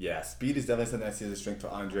 Yeah, speed is definitely something I see as a strength for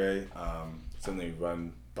Andre. Something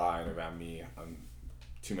run by and around me on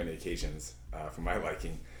too many occasions for my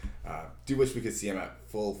liking. Do wish we could see him at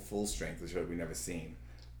full strength, which we've never seen.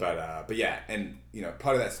 But yeah, and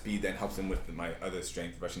part of that speed then helps him with my other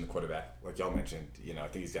strength, rushing the quarterback, like y'all mentioned. I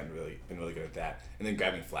think he's been really good at that, and then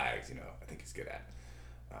grabbing flags. I think he's good at.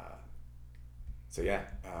 So yeah,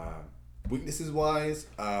 weaknesses wise,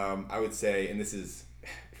 I would say, and this is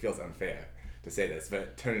it feels unfair to say this,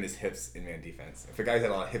 but turning his hips in man defense. For guys that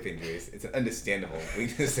have a lot of hip injuries, it's an understandable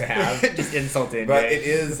weakness to have. Just insulting. But it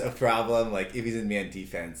is a problem. Like, if he's in man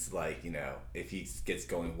defense, like, if he gets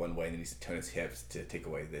going one way and then he needs to turn his hips to take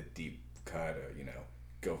away the deep cut or,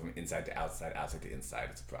 go from inside to outside to inside,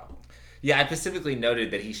 it's a problem. Yeah, I specifically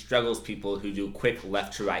noted that he struggles people who do quick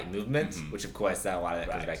left to right movements, which of course that a lot of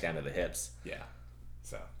that comes back down to the hips. Yeah.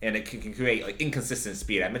 So. And it can create like inconsistent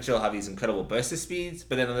speed. I mentioned he'll have these incredible bursts of speeds,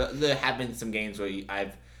 but then there have been some games where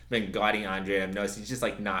I've been guarding Andre and I've noticed he's just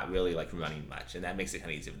like not really like running much, and that makes it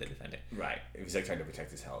kind of easy for the defender. Right. If he's like trying to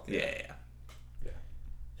protect his health. Yeah.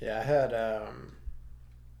 Yeah, I had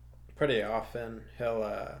pretty often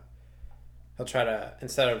he'll try to,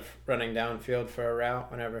 instead of running downfield for a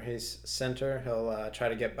route, whenever he's center, he'll try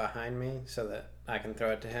to get behind me so that I can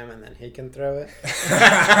throw it to him and then he can throw it. which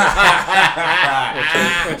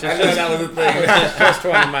is just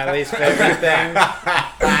one of my least favorite things.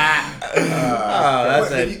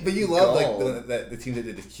 But you love like the teams that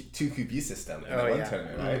did the 2 QB system in one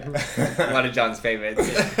tournament, right? One of John's favorites.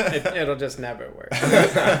 It'll just never work.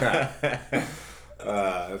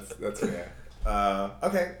 That's fair.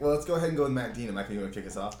 Okay, well, let's go ahead and go with Matt Dean. Michael, you want to kick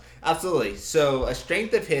us off? Absolutely. So a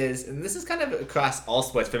strength of his, and this is kind of across all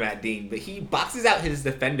sports for Matt Dean, but he boxes out his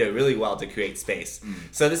defender really well to create space.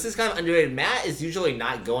 So this is kind of underrated. Matt is usually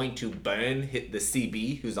not going to burn hit the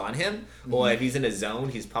CB who's on him, or if he's in a zone,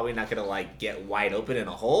 he's probably not going to like get wide open in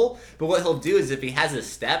a hole. But what he'll do is if he has a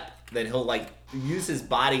step, then he'll like use his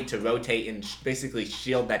body to rotate and basically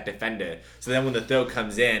shield that defender. So then when the throw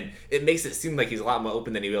comes in, it makes it seem like he's a lot more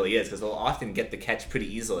open than he really is, because he'll often get the catch pretty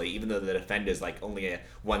easily, even though the defender's like only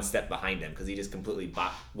one step behind him, because he just completely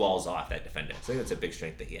walls off that defender. So I think that's a big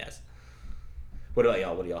strength that he has. What about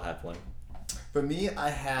y'all? What do y'all have for him? For me, I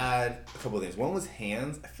had a couple of things. One was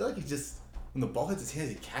hands. I feel like he just, when the ball hits his hands,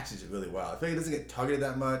 he catches it really well. I feel like he doesn't get targeted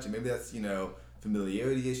that much, and maybe that's,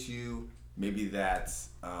 familiarity issue. Maybe that's,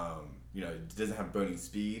 doesn't have burning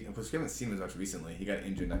speed. And plus, we haven't seen him as much recently. He got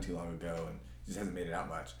injured not too long ago and just hasn't made it out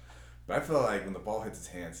much. But I feel like when the ball hits his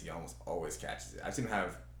hands, he almost always catches it. I've seen him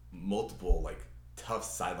have multiple, tough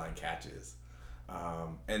sideline catches.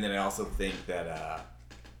 And then I also think that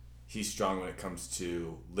he's strong when it comes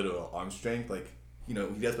to literal arm strength. He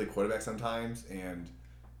does play quarterback sometimes. And,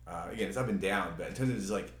 again, it's up and down. But in terms of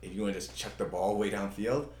just, if you want to just chuck the ball way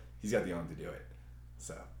downfield, he's got the arm to do it.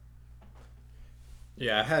 So...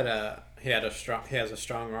 Yeah, he has a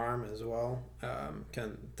strong arm as well.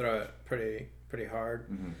 Can throw it pretty hard.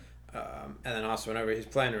 And then also whenever he's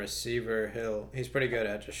playing a receiver, he's pretty good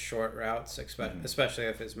at just short routes, especially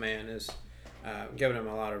if his man is giving him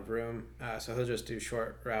a lot of room. So he'll just do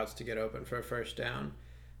short routes to get open for a first down,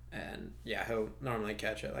 and yeah, he'll normally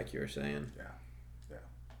catch it like you were saying. Yeah.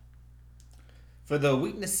 For the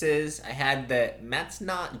weaknesses, I had that Matt's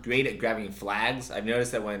not great at grabbing flags. I've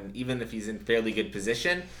noticed that even if he's in fairly good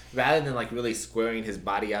position, rather than really squaring his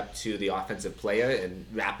body up to the offensive player and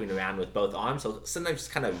wrapping around with both arms, he'll sometimes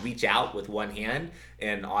just kind of reach out with one hand,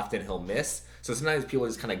 and often he'll miss. So sometimes people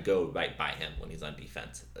just kind of go right by him when he's on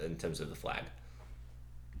defense in terms of the flag.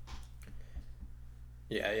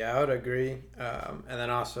 Yeah, I would agree. And then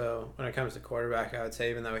also, when it comes to quarterback, I would say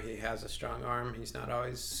even though he has a strong arm, he's not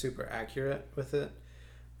always super accurate with it.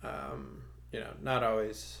 Not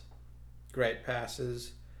always great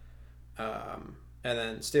passes. And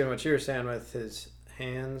then, Steven, what you were saying with his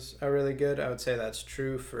hands are really good. I would say that's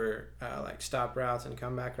true for stop routes and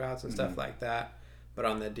comeback routes and stuff like that. But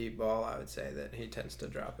on the deep ball, I would say that he tends to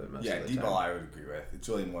drop it most of the time. Yeah, deep ball I would agree with. It's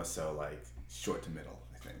really more so short to middle,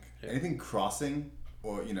 I think. Yeah. Anything crossing...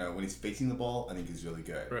 or, when he's facing the ball, I think he's really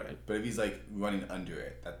good. Right. But if he's, running under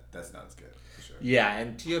it, that's not as good, for sure. Yeah,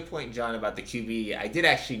 and to your point, John, about the QB, I did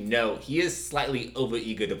actually note he is slightly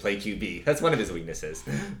over-eager to play QB. That's one of his weaknesses.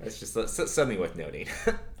 That's just something worth noting.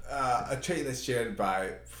 A trait that's shared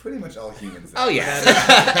by pretty much all humans. Oh,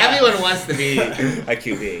 yeah. Everyone wants to be a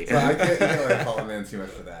QB. So I can't really call him in too much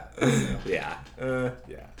for that. So. Yeah.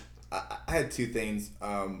 Yeah. I had two things.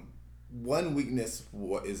 One weakness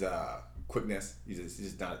is... quickness. He's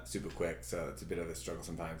just not super quick, so it's a bit of a struggle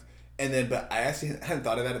sometimes. And then, but I actually hadn't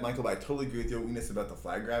thought about it, Michael, but I totally agree with your weakness about the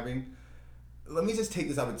flag grabbing. Let me just take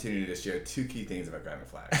this opportunity to share two key things about grabbing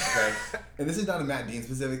flags, okay? And this is not a Matt Dean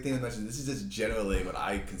specific thing, this is just generally what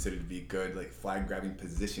I consider to be good, flag grabbing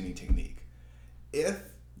positioning technique. If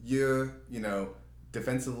you're,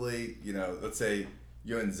 defensively, let's say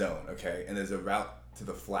you're in zone, okay, and there's a route to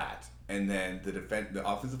the flat, and then the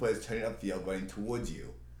offensive player is turning upfield, running towards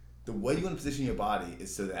you. The way you want to position your body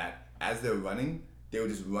is so that as they're running, they will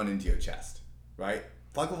just run into your chest, right?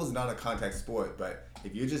 Flag football is not a contact sport, but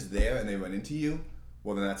if you're just there and they run into you,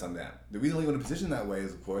 well, then that's on them. The reason why you want to position that way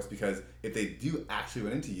is, of course, because if they do actually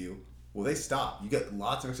run into you, well, they stop. You get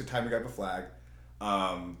lots of extra time to grab a flag.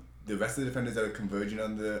 The rest of the defenders that are converging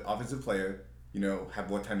on the offensive player, have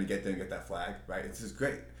more time to get there and get that flag, right? It's just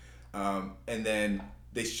great. And then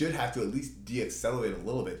they should have to at least de-accelerate a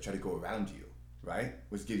little bit to try to go around you, right?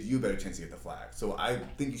 Which gives you a better chance to get the flag. So I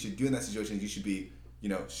think you should do in that situation, you should be,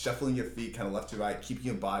 shuffling your feet kind of left to right, keeping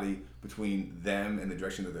your body between them and the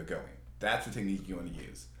direction that they're going. That's the technique you want to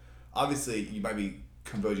use. Obviously, you might be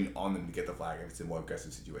converging on them to get the flag if it's a more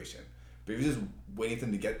aggressive situation. But if you're just waiting for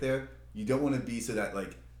them to get there, you don't want to be so that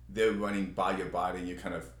they're running by your body and you're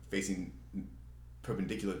kind of facing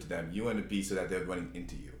perpendicular to them. You want to be so that they're running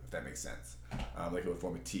into you, if that makes sense. It would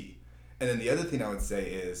form a T. And then the other thing I would say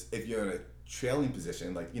is if you're in a trailing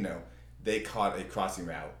position, they caught a crossing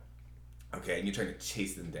route, okay, and you're trying to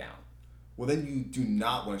chase them down. Well, then you do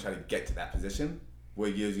not want to try to get to that position where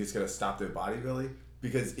you're just going to stop their body, really,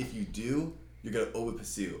 because if you do, you're going to over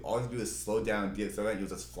pursue. All you have to do is slow down, de-accelerate, you'll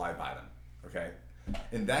just fly by them, okay?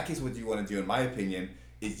 In that case, what you want to do, in my opinion,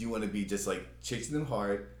 is you want to be just chasing them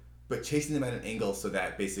hard, but chasing them at an angle so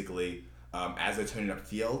that basically as they're turning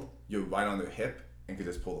upfield, you're right on their hip and can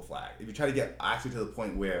just pull the flag. If you try to get actually to the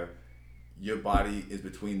point where your body is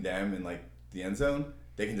between them and like the end zone,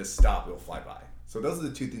 they can just stop. It'll fly by. So those are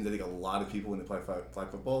the two things I think a lot of people when they play flag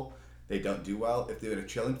football, they don't do well. If they're in a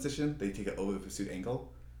trailing position, they take it over the pursuit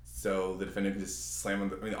angle. So the defender can just slam on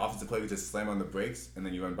the offensive player can just slam on the brakes and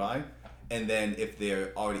then you run by. And then if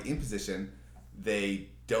they're already in position, they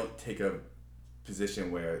don't take a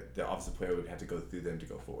position where the offensive player would have to go through them to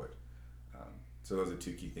go forward. So those are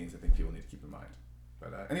two key things I think people need to keep in mind.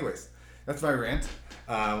 But anyways, that's my rant.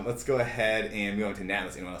 Let's go ahead and move on to Nat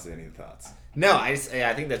unless anyone else has any thoughts. No, I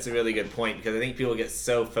think that's a really good point because I think people get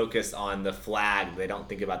so focused on the flag they don't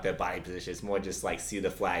think about their body position. It's more just like see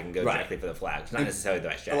the flag and go directly for the flag. It's not necessarily the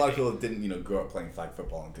right strategy. A lot of people didn't grow up playing flag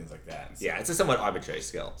football and things like that. And so, yeah, it's a somewhat arbitrary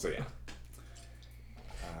skill. So yeah.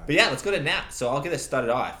 But yeah, let's go to Nat. So I'll get us started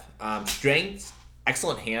off. Strength,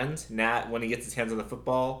 excellent hands. Nat, when he gets his hands on the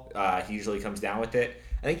football, he usually comes down with it.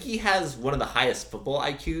 I think he has one of the highest football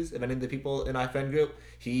IQs of any of the people in our friend group.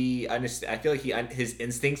 I feel like his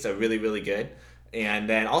instincts are really, really good. And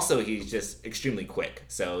then also he's just extremely quick.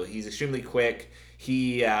 So he's extremely quick.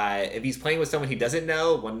 He if he's playing with someone he doesn't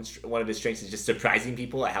know, one of his strengths is just surprising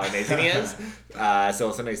people at how amazing he is.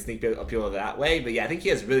 So sometimes sneak people that way. But yeah, I think he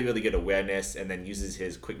has really, really good awareness and then uses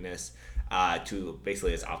his quickness to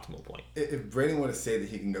basically his optimal point. If Braden were to say that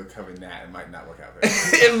he can go cover Nat, it might not work out very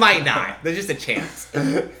well. It might not. There's just a chance.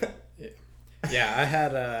 Yeah, I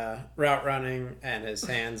had route running and his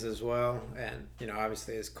hands as well, and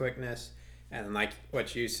obviously his quickness. And like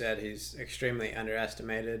what you said, he's extremely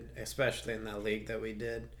underestimated, especially in the league that we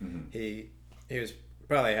did. Mm-hmm. He was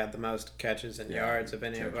probably had the most catches and yards of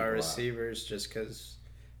any of our receivers, just because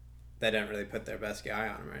they didn't really put their best guy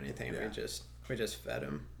on him or anything. Yeah. We just fed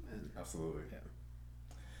him. And, absolutely.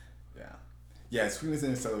 Yeah. His quickness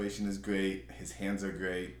and acceleration is great. His hands are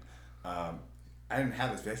great. I didn't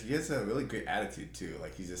have this, but he has a really great attitude too.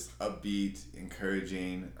 Like he's just upbeat,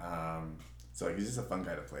 encouraging. So like he's just a fun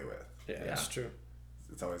guy to play with. Yeah, that's true.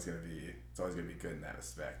 It's always gonna be good in that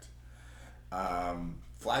respect.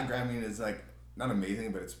 Flag grabbing is like not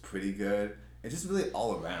amazing, but it's pretty good. It's just really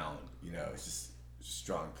all around. It's just a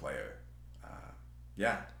strong player.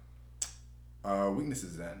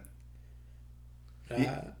 Weaknesses then.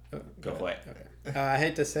 Go for it. Okay. I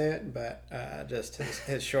hate to say it, but just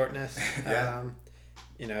his shortness. Yeah.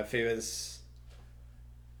 If he was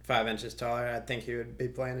 5 inches taller, I think he would be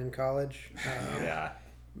playing in college. Yeah.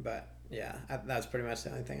 But yeah, that's pretty much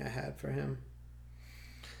the only thing I had for him.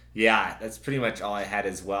 Yeah, that's pretty much all I had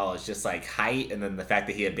as well. It's just like height and then the fact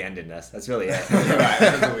that he abandoned us. That's really it.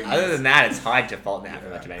 Other than that, it's hard to fault Nat for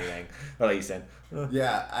much of anything. What about you, Sen?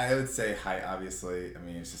 Yeah, I would say height, obviously. I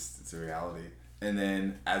mean, it's a reality. And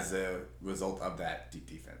then as a result of that, deep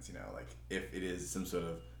defense, like if it is some sort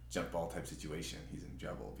of jump ball type situation, he's in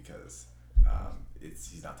trouble because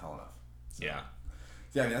he's not tall enough. So, yeah.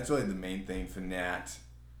 Yeah, I mean, that's really the main thing for Nat.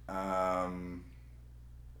 Yeah,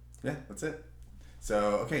 that's it.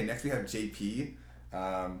 So, okay, next we have JP.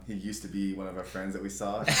 He used to be one of our friends that we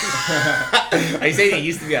saw. Are you saying he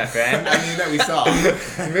used to be our friend? I mean, that we saw.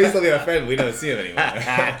 He may still be our friend, we don't see him anymore.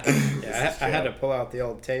 Yeah, I had to pull out the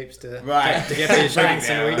old tapes to get these strengths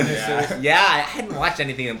and weaknesses. Yeah, I hadn't watched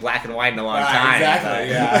anything in black and white in a long time. Exactly,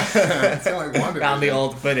 yeah. It's kind of like WandaVision. Found the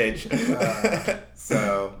old footage.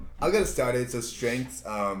 So, I'll get it started. So, strengths,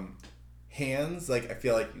 hands, like, I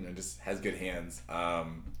feel like, just has good hands,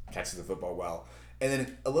 catches the football well. And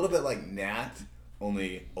then a little bit like Nat,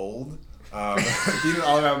 only old. Being an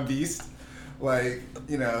all-around beast. Like,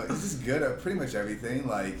 he's just good at pretty much everything.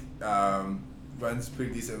 Like, runs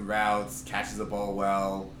pretty decent routes, catches the ball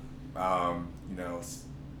well.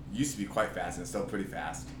 Used to be quite fast and still pretty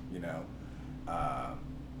fast. He's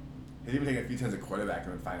even taken a few turns at quarterback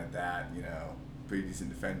and been fine at that. Pretty decent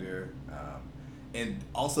defender. And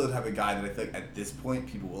also the type of guy that I feel like at this point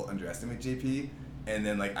people will underestimate JP. And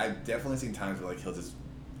then, like, I've definitely seen times where, like, he'll just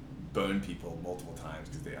burn people multiple times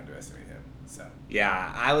because they underestimate him. So.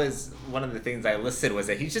 Yeah, one of the things I listed was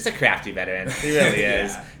that he's just a crafty veteran. He really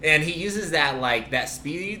is. Yeah. And he uses that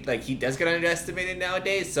speed, like, he does get underestimated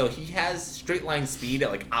nowadays, so he has straight line speed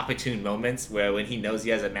at, like, opportune moments where when he knows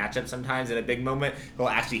he has a matchup sometimes in a big moment, he'll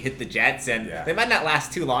actually hit the Jets, and they might not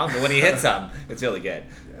last too long, but when he hits them, it's really good.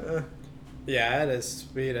 Yeah, I had his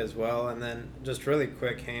speed as well, and then just really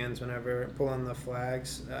quick hands whenever pulling the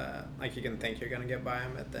flags. Like you can think you're going to get by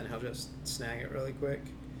him, but then he'll just snag it really quick.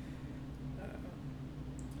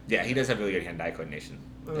 Yeah, he does have really good hand-eye coordination.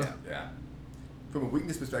 Yeah. From a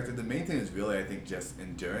weakness perspective, the main thing is really, I think, just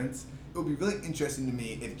endurance. It would be really interesting to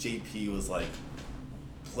me if JP was, like,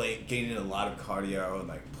 gaining a lot of cardio and,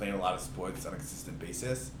 like, playing a lot of sports on a consistent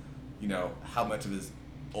basis. you know, how much of his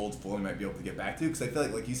old form he might be able to get back to. Because I feel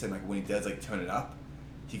like you said, like when he does like turn it up,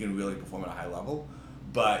 he can really perform at a high level.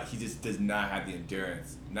 But he just does not have the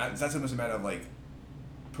endurance. It's not so much a matter of like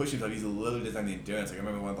pushing himself. He's literally doesn't have the endurance. Like I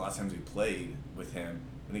remember one of the last times we played with him,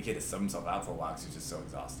 I think he had to sub himself out for a while because he was just so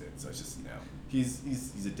exhausted. So it's just, you know,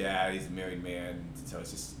 he's a dad, he's a married man, so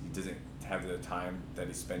it's just he doesn't have the time that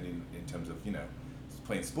he's spending in terms of, you know,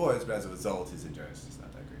 playing sports, but as a result, his endurance is just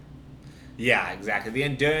not that great. Yeah, exactly. The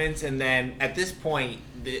endurance, and then at this point,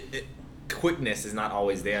 the quickness is not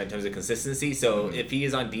always there in terms of consistency. So if he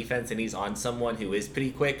is on defense and he's on someone who is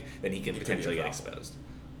pretty quick, then he can potentially get exposed.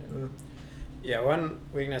 Yeah, one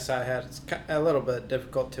weakness I had, it's a little bit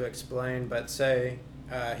difficult to explain, but say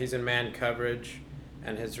he's in man coverage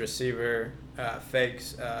and his receiver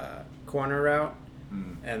fakes corner route,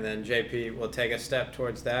 and then JP will take a step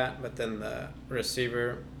towards that, but then the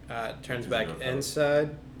receiver turns back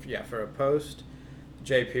inside, for a post.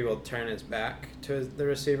 JP will turn his back to the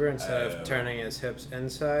receiver instead of turning his hips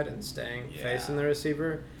inside and staying facing the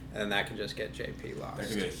receiver, and that can just get JP lost. That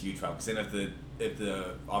could be a huge problem. Because then if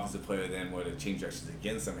the offensive player then were to change directions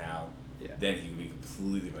again somehow, then he would be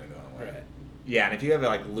completely running the wrong way. Right. Yeah, and if you ever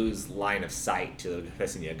like lose line of sight to the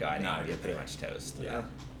person you're guarding, you're pretty much toast. Yeah.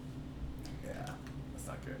 Yeah, that's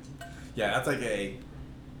not good. Yeah, that's like a,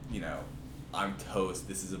 you know, I'm toast.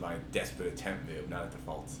 This is my desperate attempt move, not a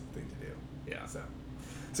default thing to do. Yeah.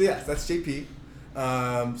 So yeah, that's JP.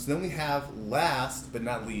 So then we have, last but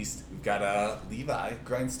not least, we've got Levi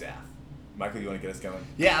Grindstaff. Michael, you want to get us going?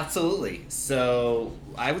 Yeah, absolutely. So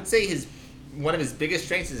I would say one of his biggest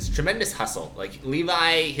strengths is tremendous hustle. Like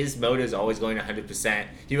Levi, his motor is always going 100%.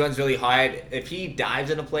 He runs really hard. If he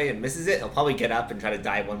dives in a play and misses it, he'll probably get up and try to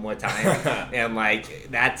dive one more time. And like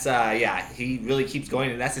that's he really keeps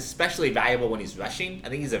going, and that's especially valuable when he's rushing. I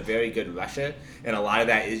think he's a very good rusher, and a lot of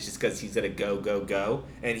that is just because he's gonna go,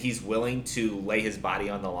 and he's willing to lay his body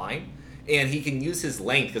on the line. And he can use his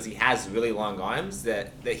length because he has really long arms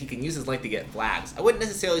that he can use his length to get flags. I wouldn't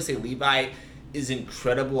necessarily say Levi is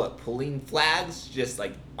incredible at pulling flags, just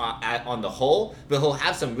like on the whole, but he'll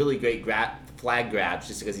have some really great flag grabs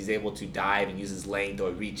just because he's able to dive and use his length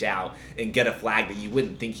or reach out and get a flag that you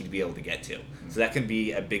wouldn't think he'd be able to get to. So that can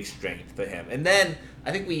be a big strength for him. And then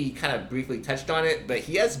I think we kind of briefly touched on it, but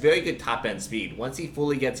he has very good top end speed. Once he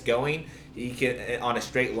fully gets going, he can, on a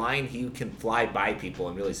straight line, he can fly by people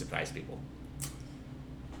and really surprise people.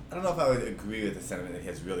 I don't know if I would agree with the sentiment that he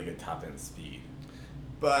has really good top end speed.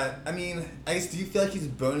 But, I mean, I guess, do you feel like he's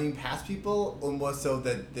burning past people, or more so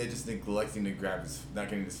that they're just neglecting to grab not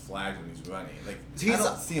getting his flag when he's running? Like, I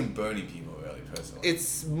don't see him burning people, really, personally.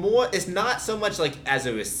 It's not so much, like, as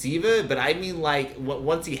a receiver, but I mean, like,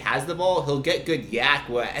 once he has the ball, he'll get good yak,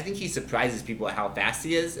 where I think he surprises people at how fast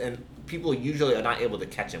he is, and people usually are not able to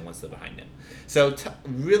catch him once they're behind him. So,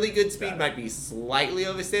 really good speed might be slightly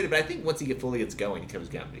overstated, but I think once he fully gets going, he covers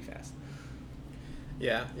ground pretty fast.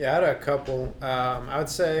 Yeah, I had a couple. I would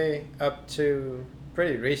say up to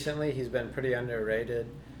pretty recently, he's been pretty underrated.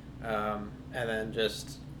 And then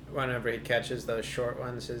just whenever he catches those short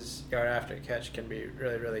ones, his yard after catch can be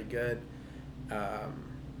really, really good.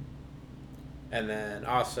 And then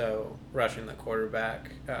also rushing the quarterback,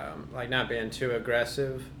 like not being too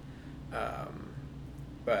aggressive.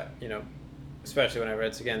 But, you know, especially whenever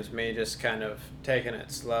it's against me, just kind of taking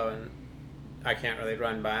it slow, and I can't really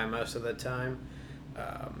run by him most of the time.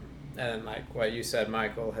 And like what you said,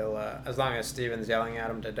 Michael, he'll as long as Steven's yelling at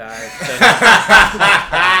him to dive,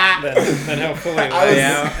 then he'll fully lay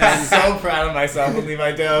out. I'm so proud of myself when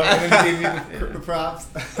Levi dove and then gave me the props.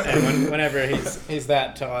 And whenever he's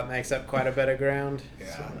that tall, it makes up quite a bit of ground.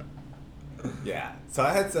 Yeah. So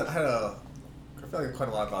I feel like quite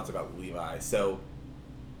a lot of thoughts about Levi. So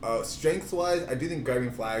strengths wise, I do think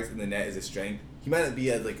grabbing flags in the net is a strength. He might not be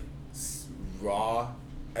as like raw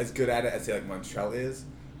as good at it as say like Montrell is,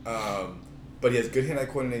 but he has good hand-eye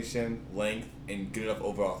coordination, length, and good enough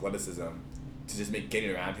overall athleticism to just make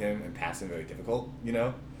getting around him and passing very difficult, you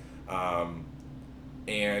know.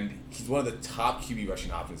 And he's one of the top QB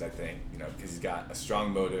rushing options, I think, you know, because he's got a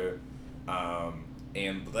strong motor,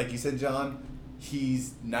 and like you said, John,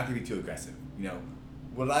 he's not gonna be too aggressive. You know,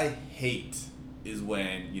 what I hate is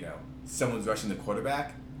when, you know, someone's rushing the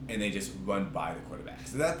quarterback and they just run by the quarterback.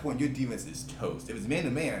 So at that point, your defense is toast. If it's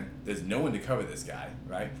man-to-man, there's no one to cover this guy,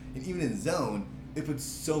 right? And even in zone, it puts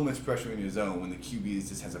so much pressure in your zone when the QB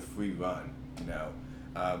just has a free run, you know,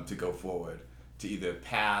 to go forward, to either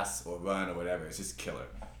pass or run or whatever. It's just killer.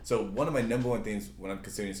 So one of my number one things when I'm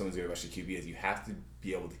considering someone's going to rush the QB is you have to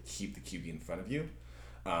be able to keep the QB in front of you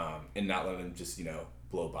and not let him just, you know,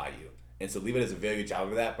 blow by you. And so Levi does a very good job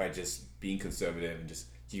of that by just being conservative and just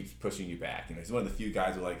keeps pushing you back. You know, he's one of the few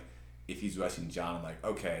guys who, like, if he's rushing John, I'm like,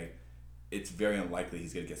 okay, it's very unlikely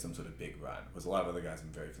he's going to get some sort of big run. Because a lot of other guys, I'm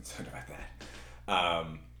very concerned about that.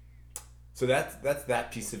 So that's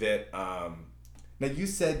that piece of it. Now, you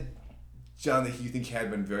said, John, that you think he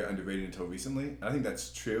had been very underrated until recently. And I think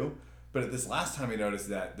that's true. But at this last time, I noticed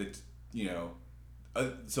that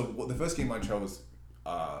so the first game Montreal was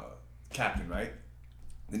captain, right?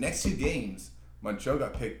 The next 2 games, Montreal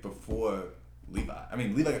got picked before Levi. I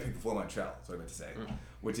mean, Levi got picked before Montreal, that's what I meant to say,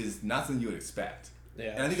 which is not something you would expect.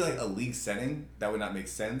 Yeah, and I think like a league setting, that would not make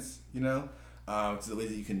sense, So the way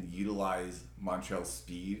that you can utilize Montreal's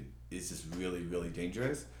speed is just really, really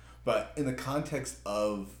dangerous. But in the context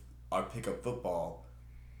of our pickup football,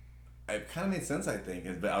 it kind of made sense, I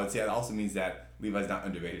think. But I would say it also means that Levi's not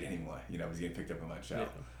underrated anymore. He's getting picked up in Montreal.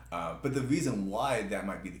 Yeah. But the reason why that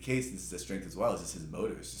might be the case, and this is a strength as well, is just his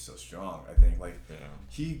motor is just so strong. I think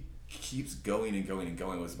he keeps going and going and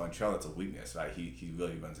going. With Montreal, that's a weakness, right? He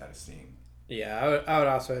really runs out of steam. Yeah, I would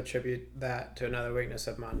also attribute that to another weakness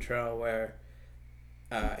of Montreal, where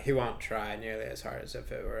he won't try nearly as hard as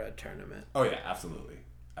if it were a tournament. Oh yeah, absolutely.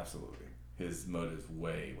 His motor is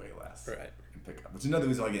way, way less. Right. In pickup, which is another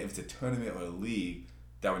reason why if it's a tournament or a league,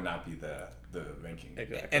 that would not be the ranking.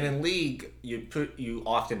 Exactly. And in league, you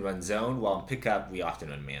often run zone, while in pickup, we often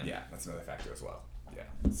run man. Yeah, that's another factor as well.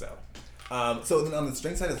 Yeah. So then on the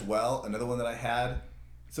strength side as well, another one that I had.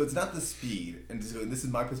 So it's not the speed, and this is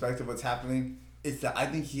my perspective of what's happening. It's that I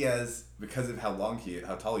think he has, because of how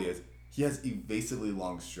tall he is, he has evasively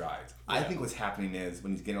long strides. Yeah. I think what's happening is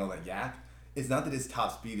when he's getting all that yak, it's not that his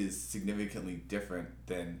top speed is significantly different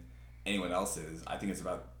than anyone else's. I think it's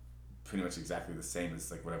about pretty much exactly the same as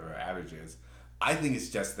like whatever our average is. I think it's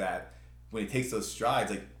just that when he takes those strides,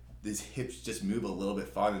 like his hips just move a little bit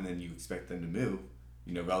farther than you expect them to move,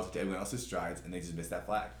 relative to everyone else's strides, and they just miss that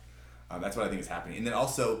flag. That's what I think is happening. And then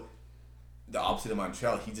also, the opposite of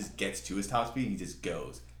Montreal, he just gets to his top speed and he just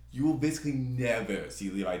goes. You will basically never see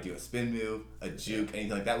Levi do a spin move, a juke,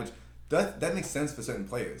 anything like that, which that makes sense for certain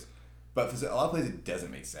players. But for a lot of players, it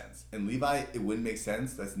doesn't make sense. And Levi, it wouldn't make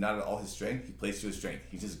sense. That's not at all his strength. He plays to his strength.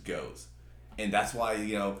 He just goes. And that's why,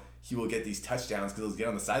 he will get these touchdowns because he'll get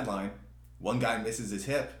on the sideline. One guy misses his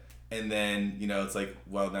hip, and then, it's like,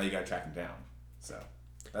 well, now you got to track him down. So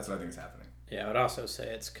that's what I think is happening. Yeah, I would also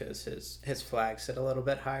say it's because his flags sit a little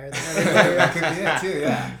bit higher than everybody else. Yeah, too,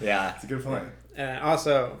 yeah. Yeah. It's a good point. And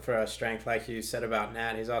also, for a strength, like you said about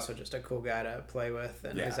Nat, he's also just a cool guy to play with,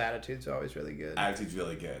 and his attitude's always really good. Attitude's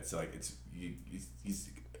really good. So, like, he's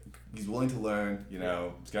willing to learn, he's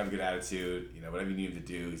got to have a good attitude, whatever you need him to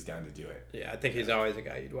do, he's down to do it. Yeah, I think he's always a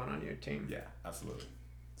guy you'd want on your team. Yeah, absolutely.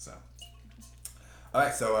 So, all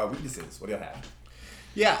right, so weaknesses, what do y'all have?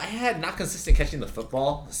 Yeah, I had not consistent catching the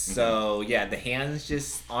football. So, the hands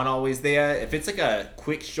just aren't always there. If it's like a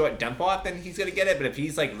quick, short dump off, then he's going to get it. But if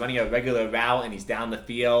he's like running a regular route and he's down the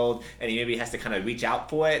field and he maybe has to kind of reach out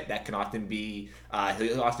for it, that can often be,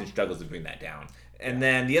 he often struggles to bring that down. And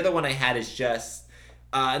then the other one I had is just,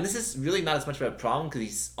 and this is really not as much of a problem because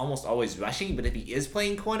he's almost always rushing, but if he is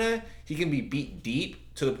playing corner, he can be beat deep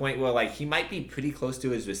to the point where like he might be pretty close to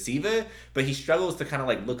his receiver, but he struggles to kind of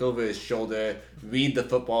like look over his shoulder, read the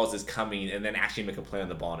football as it's coming, and then actually make a play on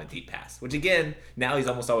the ball on a deep pass. Which again, now he's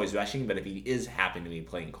almost always rushing, but if he is happening to be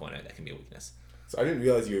playing corner, that can be a weakness. So I didn't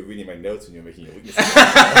realize you were reading my notes when you were making your weaknesses.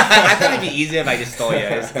 I thought it'd be easier if I just stole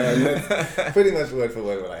yours. That's pretty much word for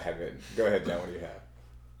word what I had written. Go ahead, John, what do you have?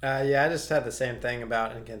 I just had the same thing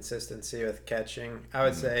about inconsistency with catching. I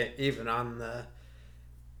would say even on the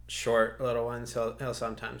short little ones, he'll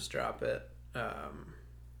sometimes drop it.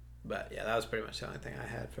 But yeah, that was pretty much the only thing I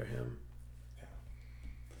had for him.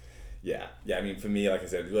 Yeah. I mean, for me, like I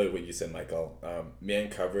said, really what you said, Michael. Man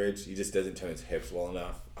coverage, he just doesn't turn his hips well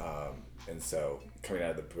enough, and so coming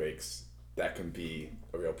out of the breaks, that can be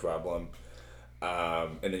a real problem.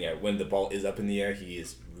 And then when the ball is up in the air, he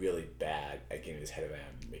is really bad at getting his head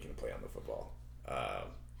around making a play on the football.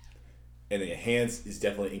 And then hands is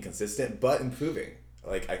definitely inconsistent, but improving.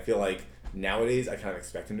 Like I feel like nowadays I kind of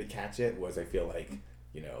expect him to catch it, whereas I feel like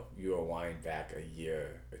you rewind back a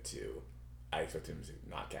year or two, I expect him to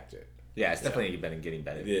not catch it. Yeah, it's definitely been getting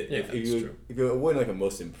better. If you're awarding like a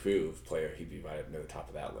most improved player, he'd be right up near the top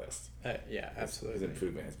of that list. Yeah, absolutely. His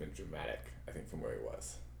improvement has been dramatic, I think, from where he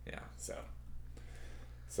was. Yeah. So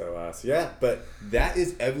yeah, but that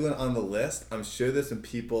is everyone on the list. I'm sure there's some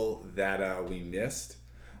people that we missed.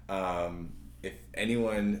 If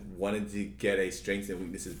anyone wanted to get a strengths and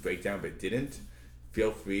weaknesses breakdown but didn't,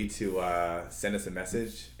 feel free to send us a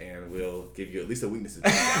message and we'll give you at least a weaknesses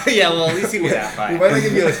breakdown. Yeah, well, at least he was that fine. We might not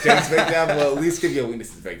give you a strengths breakdown, but we'll at least give you a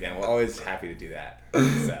weaknesses breakdown. We're always happy to do that.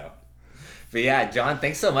 So. But yeah, John,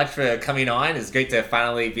 thanks so much for coming on. It's great to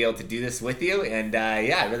finally be able to do this with you. And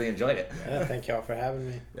yeah, I really enjoyed it. Yeah, thank y'all for having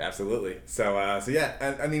me. Absolutely. So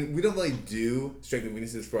yeah, I mean, we don't really do strengths and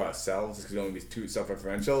weaknesses for ourselves because we don't want to be too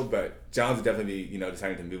self-referential. But John's would definitely be,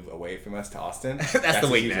 deciding to move away from us to Austin. That's the a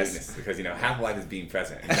huge weakness. because half of life is being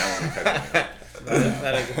present. And John wants to be present.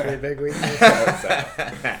 That is a pretty big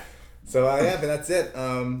weakness. So yeah, but that's it.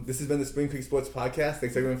 This has been the Spring Creek Sports Podcast.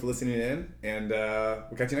 Thanks everyone for listening in, and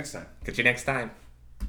we'll catch you next time. Catch you next time.